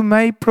 that you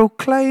may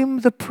proclaim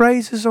the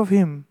praises of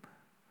Him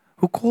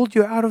who called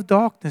you out of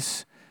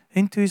darkness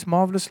into His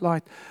marvelous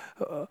light.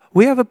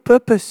 We have a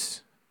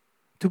purpose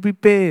to be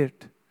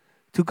prepared,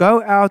 to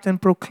go out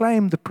and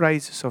proclaim the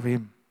praises of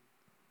Him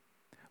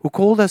who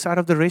called us out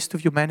of the rest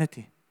of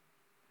humanity.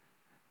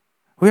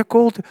 We are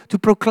called to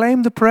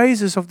proclaim the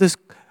praises of this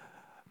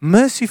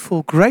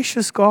merciful,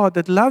 gracious God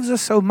that loves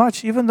us so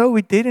much, even though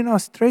we did in our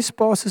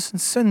trespasses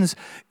and sins,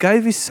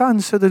 gave His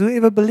Son so that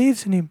whoever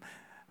believes in Him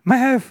may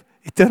have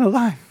eternal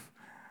life.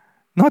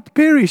 Not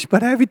perish,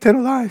 but have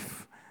eternal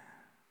life.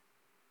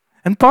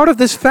 And part of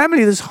this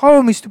family, this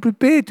home, is to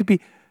prepare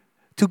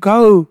to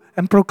go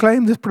and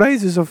proclaim the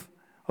praises of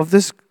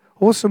this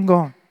awesome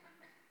God.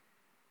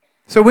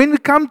 So when we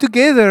come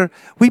together,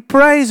 we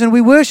praise and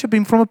we worship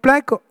Him from a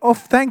place of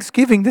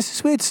thanksgiving. This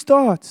is where it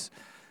starts.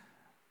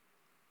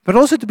 But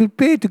also to be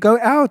prepared to go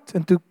out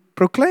and to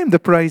proclaim the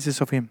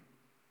praises of Him.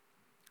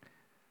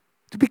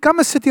 To become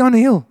a city on a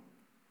hill.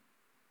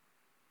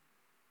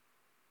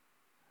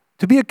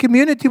 To be a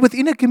community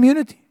within a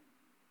community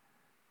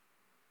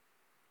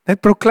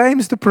that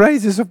proclaims the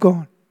praises of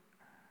God.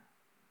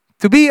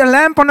 To be a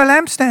lamp on a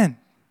lampstand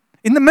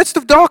in the midst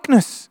of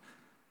darkness.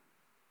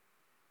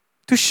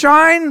 To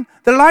shine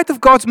the light of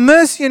God's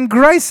mercy and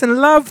grace and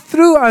love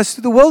through us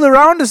to the world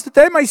around us, that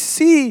they may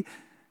see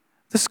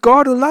this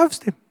God who loves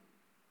them.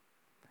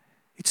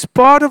 It's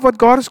part of what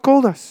God has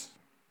called us.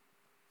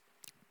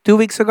 2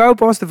 weeks ago,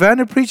 Pastor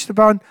Werner preached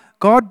about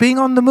God being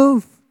on the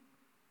move.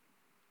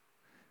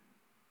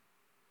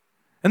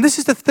 And this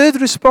is the third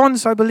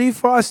response, I believe,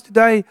 for us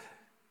today.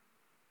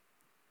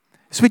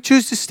 As we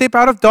choose to step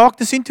out of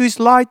darkness into His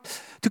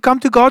light, to come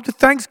to God with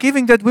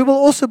thanksgiving, that we will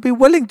also be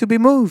willing to be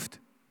moved,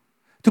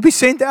 to be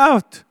sent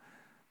out.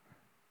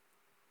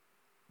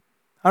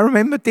 I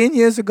remember 10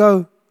 years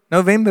ago,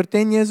 November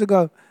 10 years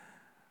ago,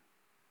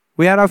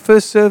 we had our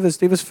first service.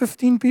 There was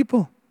 15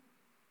 people.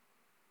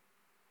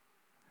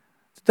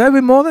 Today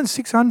we're more than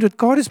 600.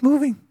 God is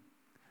moving.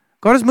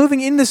 God is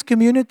moving in this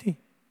community.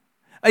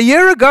 A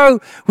year ago,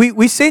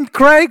 we sent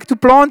Craig to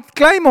plant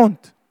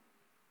Claymont.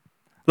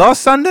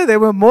 Last Sunday, there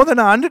were more than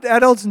 100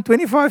 adults and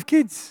 25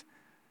 kids.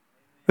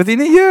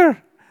 Within a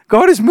year,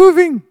 God is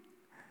moving.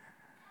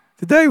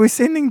 Today, we're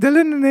sending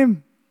Dylan and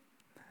them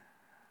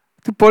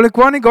to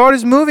Polokwane. God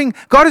is moving.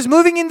 God is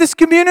moving in this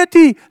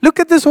community. Look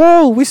at this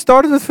hall. We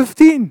started with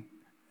 15.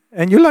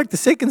 And you're like the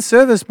second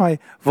service, my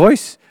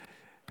voice.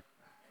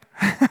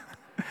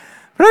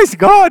 Praise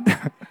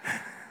God.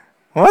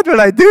 What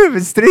will I do if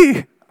it's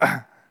 3?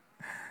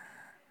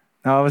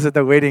 No, I was at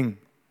a wedding.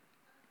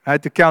 I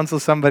had to counsel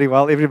somebody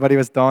while everybody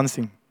was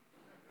dancing.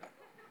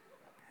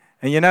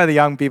 And you know the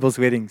young people's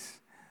weddings.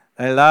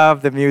 They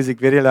love the music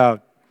very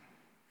loud.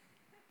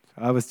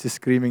 So I was just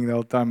screaming the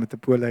whole time at the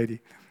poor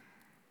lady.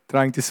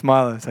 Trying to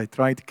smile as I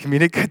tried to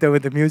communicate over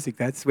the music.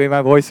 That's where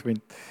my voice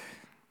went.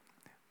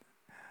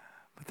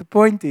 But the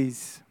point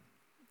is,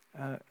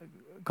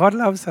 God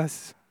loves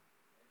us.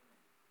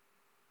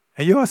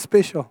 And you are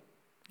special.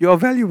 You are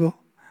valuable.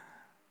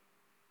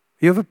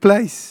 You have a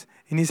place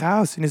in His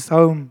house, in His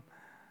home.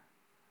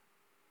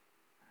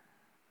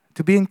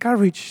 To be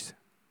encouraged.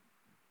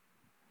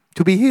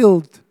 To be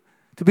healed.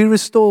 To be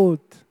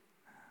restored.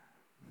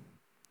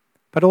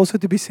 But also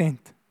to be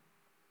sent.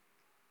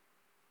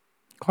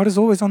 God is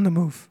always on the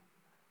move.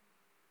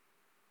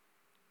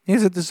 He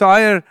has a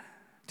desire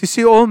to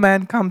see all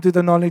men come to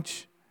the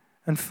knowledge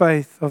and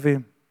faith of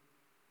Him.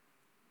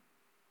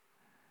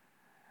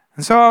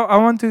 And so I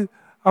want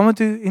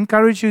to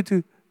encourage you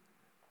to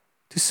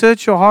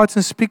search your hearts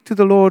and speak to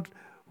the Lord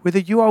whether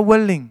you are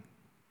willing.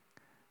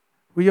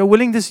 Whether you are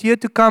willing this year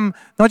to come,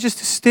 not just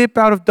to step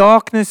out of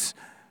darkness,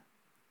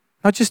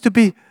 not just to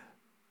be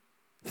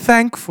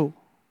thankful,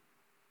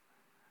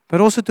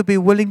 but also to be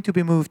willing to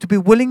be moved. To be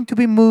willing to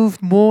be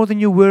moved more than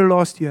you were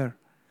last year.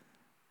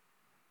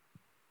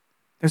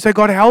 And say,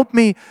 God, help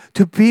me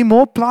to be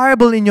more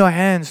pliable in your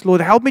hands.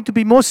 Lord, help me to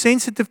be more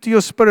sensitive to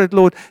your Spirit.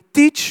 Lord,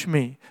 teach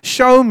me,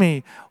 show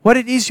me what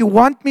it is you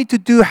want me to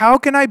do. How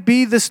can I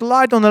be this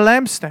light on the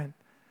lampstand?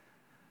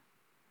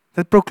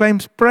 that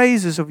proclaims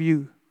praises of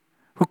you,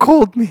 who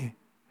called me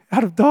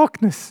out of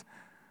darkness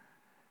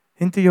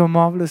into your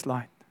marvelous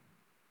light.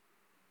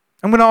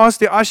 I'm going to ask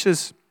the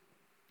ushers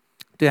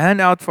to hand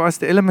out for us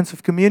the elements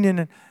of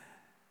communion.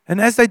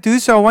 And as they do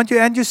so, I want you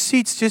to end your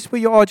seats just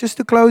where you are, just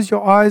to close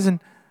your eyes and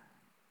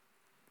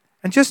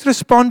just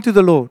respond to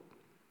the Lord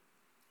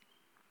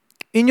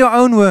in your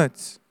own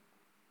words.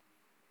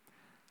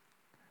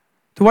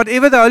 To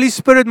whatever the Holy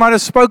Spirit might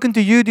have spoken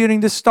to you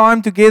during this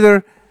time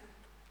together,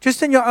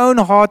 just in your own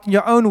heart, in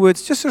your own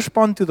words, just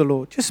respond to the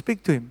Lord. Just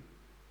speak to Him.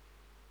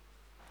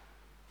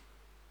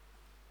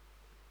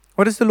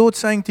 What is the Lord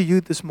saying to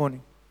you this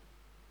morning?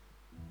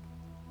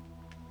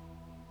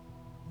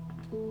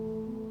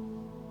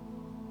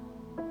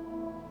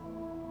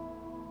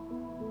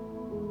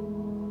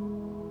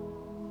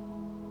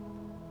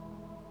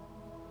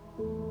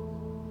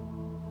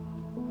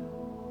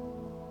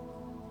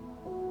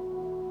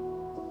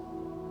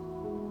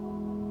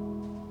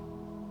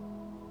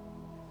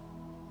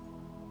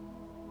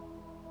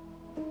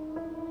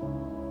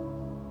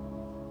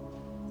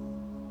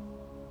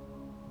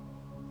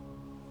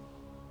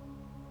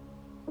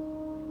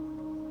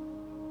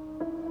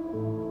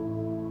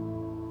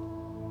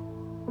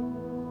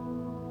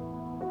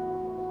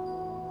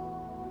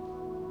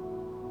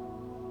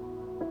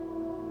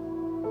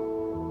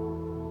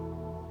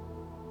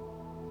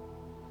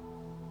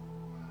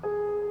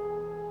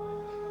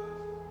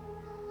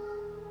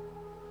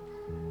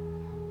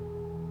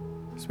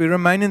 As we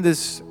remain in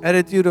this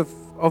attitude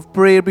of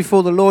prayer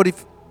before the Lord,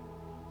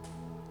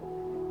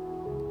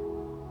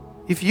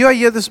 if you are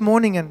here this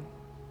morning and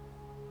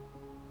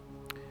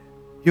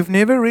you've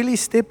never really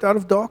stepped out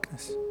of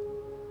darkness,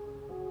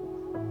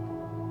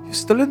 you're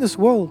still in this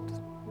world,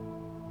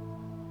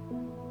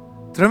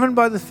 driven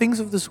by the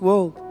things of this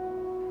world,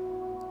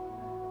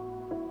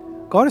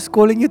 God is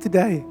calling you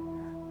today.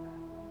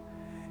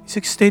 He's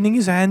extending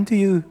His hand to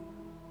you.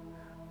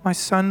 My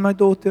son, my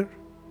daughter,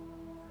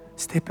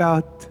 step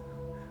out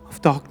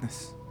of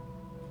darkness.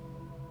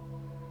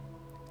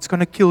 It's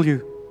going to kill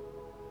you.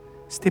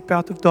 Step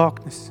out of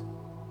darkness.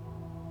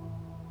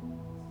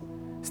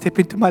 Step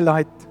into my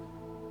light.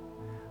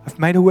 I've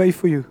made a way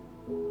for you.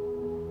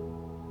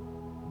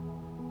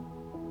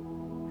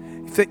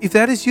 If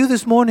that is you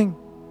this morning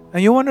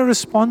and you want to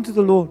respond to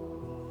the Lord,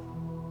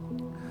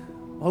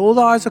 while all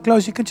the eyes are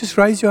closed, you can just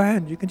raise your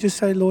hand. You can just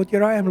say, Lord,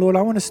 here I am, Lord.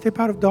 I want to step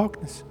out of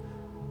darkness.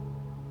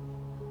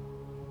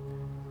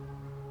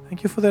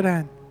 Thank you for that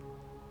hand.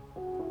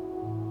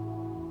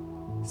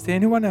 Is there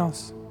anyone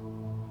else?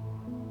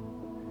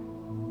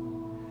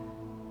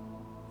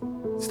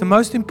 It's the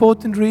most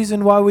important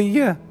reason why we're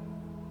here.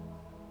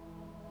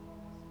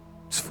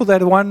 It's for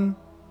that one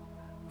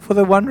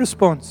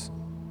response.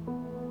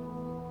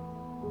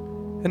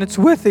 And it's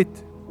worth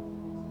it.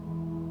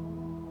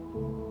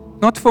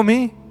 Not for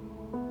me.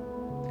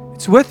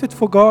 It's worth it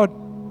for God.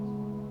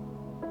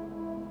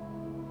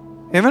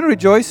 Heaven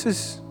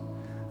rejoices.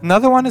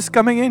 Another one is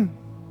coming in.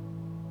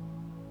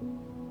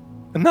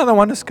 Another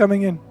one is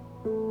coming in.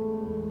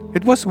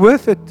 It was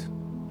worth it.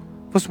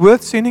 It was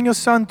worth sending your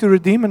Son to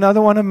redeem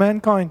another one of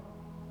mankind.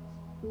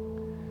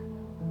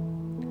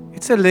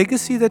 It's a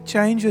legacy that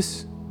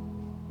changes.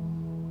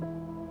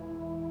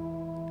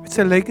 It's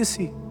a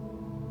legacy.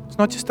 It's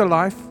not just a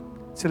life,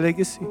 it's a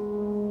legacy.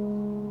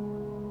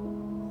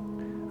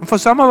 And for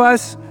some of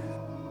us,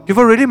 you've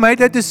already made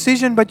that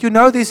decision, but you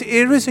know there's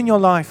areas in your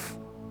life.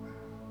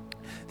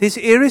 There's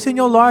areas in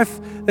your life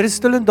that is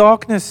still in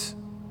darkness.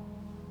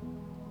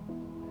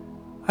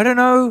 I don't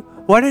know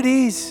what it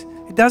is.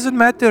 It doesn't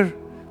matter.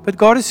 But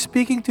God is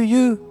speaking to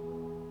you.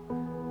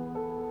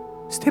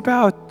 Step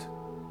out.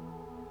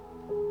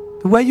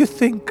 The way you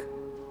think,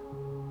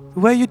 the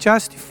way you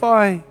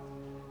justify,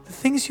 the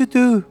things you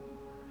do,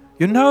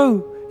 you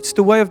know it's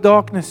the way of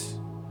darkness.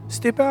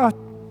 Step out.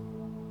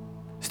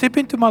 Step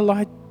into my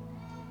light.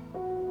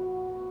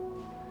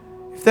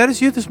 If that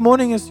is you this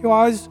morning, as your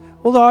eyes,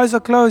 all the eyes are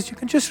closed, you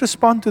can just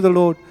respond to the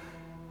Lord.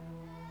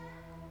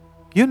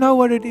 You know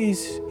what it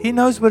is. He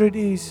knows what it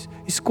is.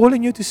 He's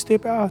calling you to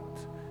step out.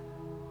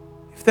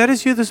 If that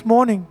is you this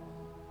morning,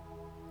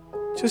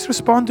 just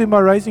respond to Him by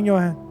raising your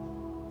hand.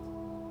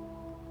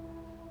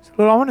 Say,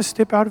 Lord, I want to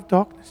step out of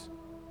darkness.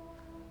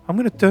 I'm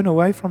going to turn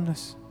away from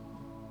this.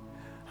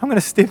 I'm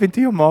going to step into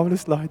your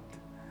marvelous light.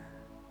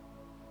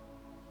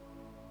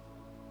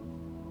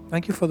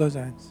 Thank you for those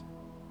hands.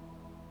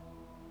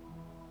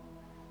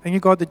 Thank you,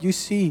 God, that you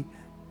see.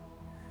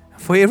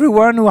 For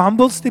everyone who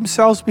humbles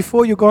themselves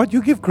before you, God,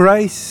 you give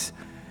grace.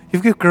 You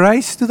give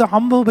grace to the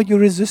humble, but you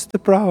resist the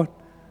proud.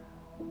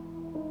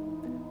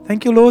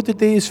 Thank you, Lord, that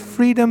there is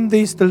freedom,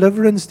 there is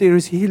deliverance, there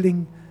is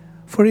healing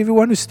for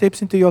everyone who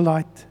steps into your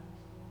light.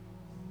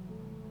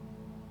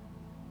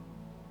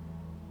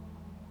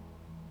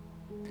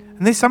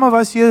 And there's some of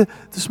us here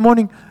this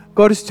morning,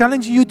 God is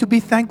challenging you to be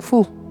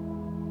thankful.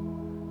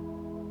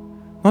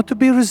 Not to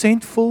be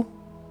resentful,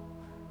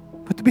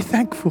 but to be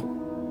thankful.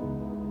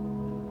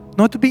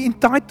 Not to be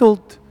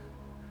entitled,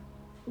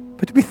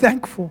 but to be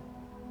thankful.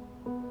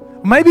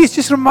 Maybe it's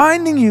just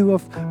reminding you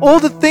of all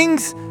the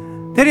things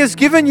that He has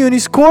given you, and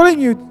He's calling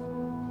you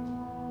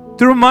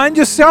to remind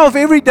yourself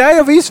every day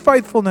of His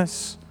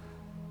faithfulness.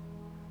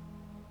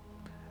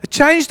 A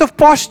change of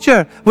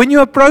posture when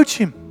you approach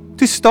Him,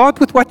 to start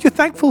with what you're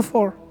thankful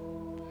for.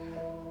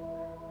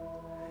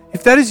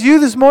 If that is you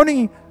this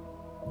morning,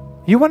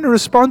 you want to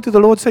respond to the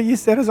Lord, say,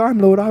 yes, that is I am,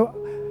 Lord.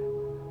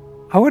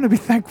 I want to be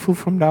thankful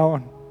from now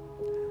on.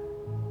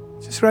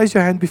 Just raise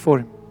your hand before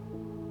Him.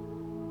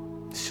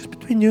 It's just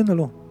between you and the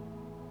Lord.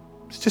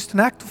 It's just an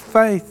act of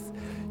faith.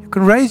 You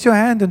can raise your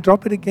hand and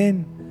drop it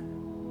again.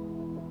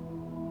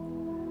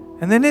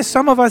 And then there's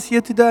some of us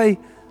here today.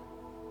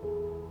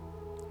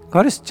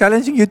 God is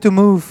challenging you to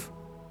move.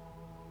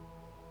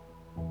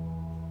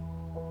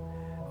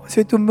 I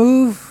said to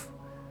move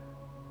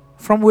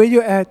from where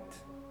you're at.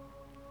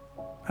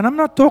 And I'm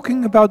not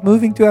talking about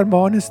moving to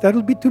Hermanus.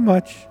 That'll be too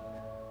much.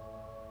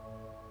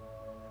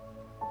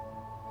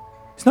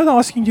 He's not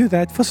asking you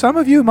that. For some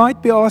of you,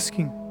 might be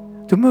asking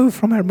to move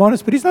from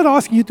Hermanus, but He's not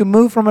asking you to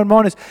move from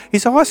Hermanus.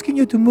 He's asking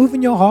you to move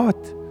in your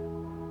heart.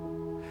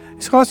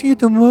 He's asking you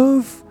to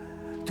move,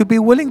 to be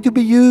willing to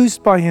be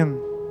used by Him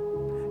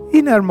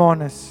in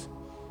Hermanus,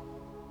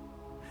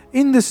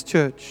 in this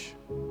church,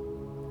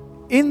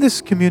 in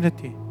this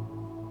community.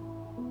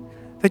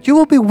 That you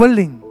will be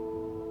willing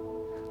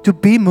to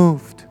be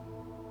moved.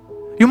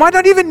 You might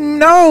not even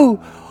know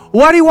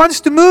what He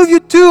wants to move you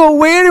to or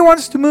where He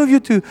wants to move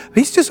you to.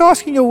 He's just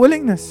asking your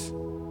willingness.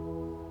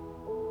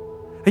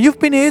 And you've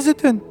been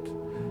hesitant.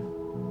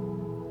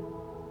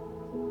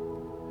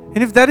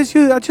 And if that is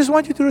you, I just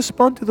want you to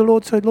respond to the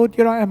Lord. Say, Lord,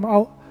 here I am.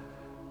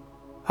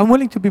 I'm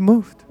willing to be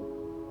moved.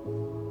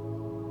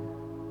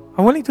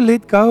 I'm willing to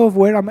let go of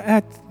where I'm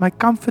at, my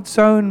comfort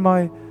zone,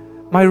 my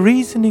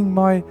reasoning,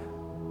 my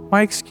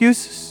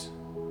excuses.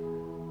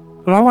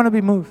 Lord, I want to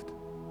be moved.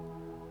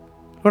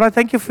 Lord, I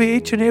thank You for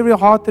each and every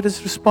heart that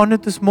has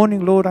responded this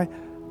morning, Lord. I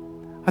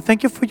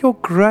thank You for Your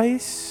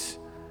grace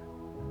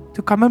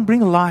to come and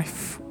bring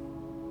life.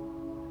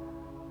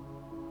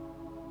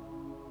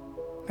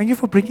 Thank You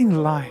for bringing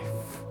life.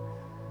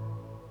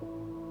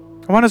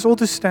 I want us all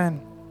to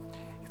stand.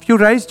 If you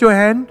raised your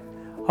hand,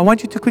 I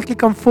want you to quickly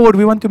come forward.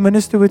 We want to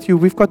minister with you.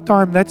 We've got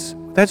time. That's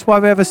why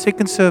we have a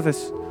second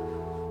service.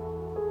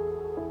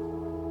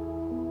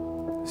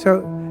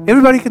 So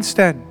everybody can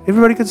stand.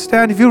 Everybody can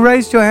stand. If you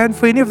raised your hand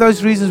for any of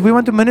those reasons, we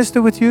want to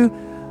minister with you.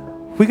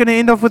 We're going to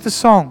end off with a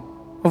song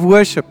of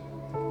worship.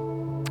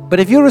 But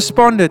if you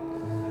responded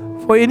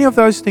for any of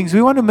those things,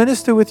 we want to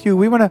minister with you.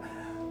 We want to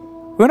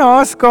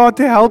ask God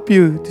to help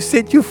you, to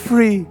set you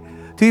free,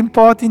 to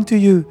impart into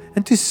you,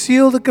 and to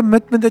seal the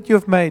commitment that you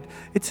have made.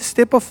 It's a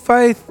step of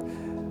faith,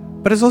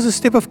 but it's also a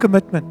step of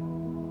commitment.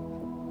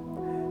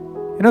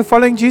 You know,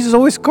 following Jesus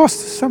always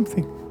costs us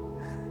something.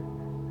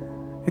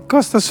 It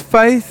costs us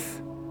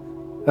faith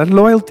and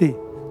loyalty,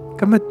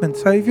 commitment.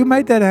 So if you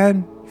made that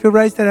hand, if you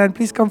raised that hand,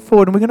 please come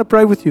forward and we're going to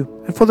pray with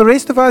you. And for the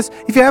rest of us,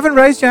 if you haven't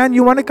raised your hand,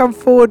 you want to come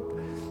forward,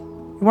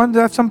 you want to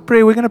have some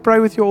prayer, we're going to pray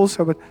with you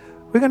also. But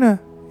we're going to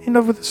end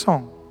up with a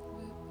song.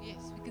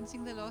 Yes, we can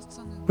sing the last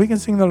song. We can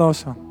sing the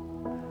last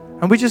song.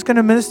 And we're just going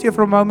to minister here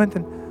for a moment.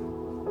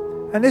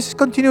 And let's just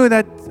continue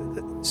that,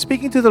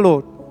 speaking to the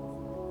Lord.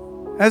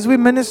 As we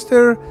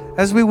minister,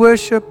 as we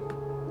worship,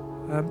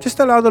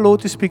 just allow the Lord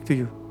to speak to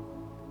you.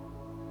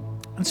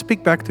 And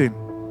speak back to Him.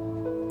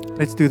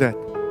 Let's do that.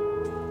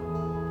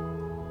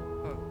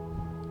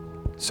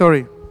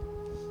 Sorry.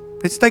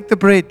 Let's take the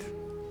bread.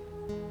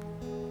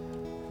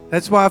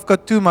 That's why I've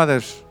got two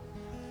mothers.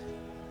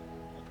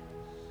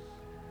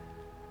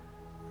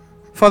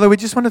 Father, we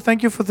just want to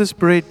thank You for this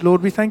bread.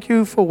 Lord, we thank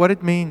You for what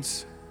it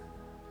means,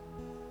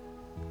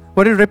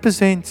 what it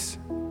represents.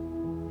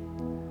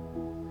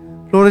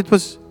 Lord,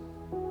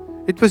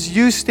 it was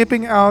You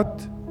stepping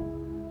out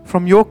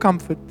from Your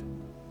comfort,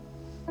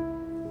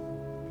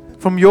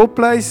 from Your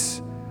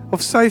place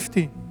of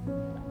safety.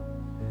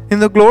 In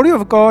the glory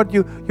of God,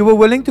 you were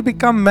willing to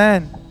become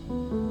man.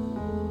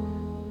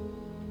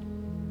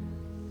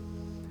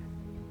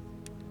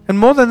 And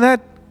more than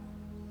that,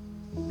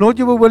 Lord,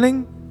 You were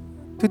willing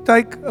to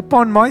take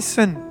upon my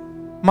sin,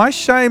 my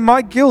shame,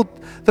 my guilt,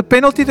 the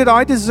penalty that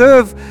I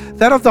deserve,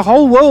 that of the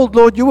whole world.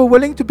 Lord, You were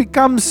willing to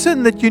become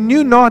sin that You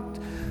knew not,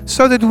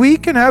 so that we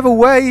can have a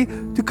way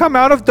to come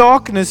out of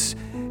darkness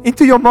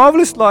into Your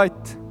marvelous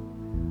light.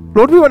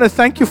 Lord, we want to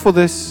thank You for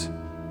this.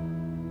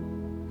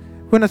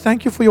 We want to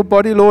thank You for Your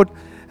body, Lord.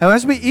 And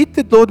as we eat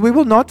it, Lord, we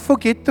will not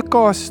forget the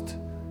cost.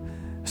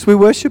 As we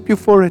worship You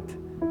for it.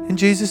 In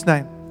Jesus'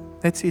 name,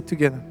 let's eat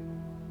together.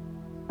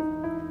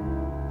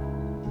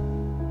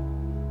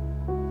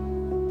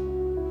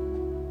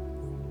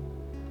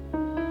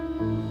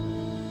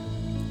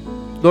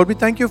 Lord, we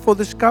thank You for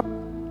this cup.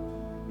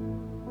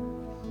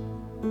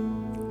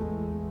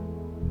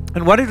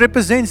 And what it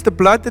represents, the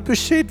blood that was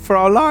shed for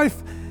our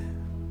life,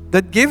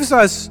 that gives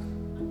us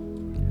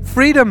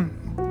freedom.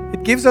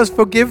 It gives us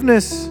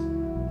forgiveness.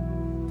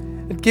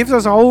 It gives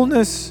us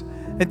wholeness.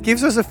 It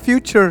gives us a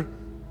future.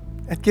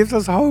 It gives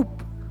us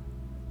hope.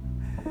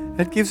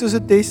 It gives us a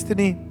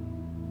destiny.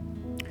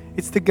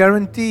 It's the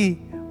guarantee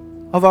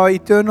of our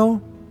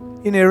eternal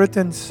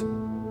inheritance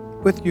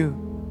with you.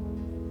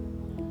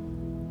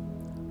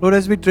 Lord,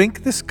 as we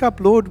drink this cup,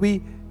 Lord,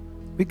 we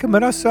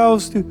commit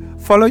ourselves to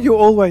follow you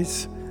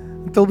always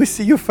until we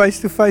see you face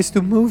to face,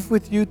 to move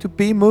with you, to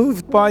be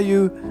moved by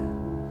you.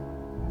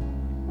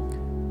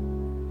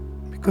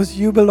 Because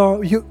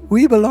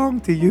we belong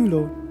to you,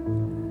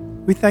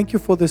 Lord. We thank you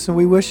for this and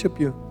we worship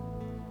you.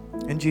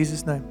 In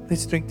Jesus' name,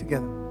 let's drink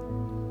together.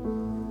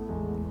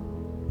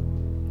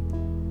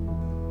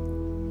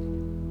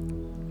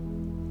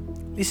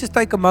 Let's just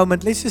take a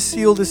moment. Let's just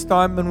seal this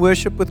time and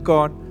worship with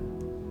God.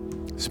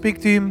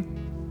 Speak to Him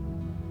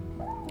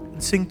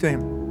and sing to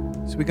Him.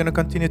 So we're going to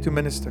continue to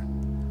minister.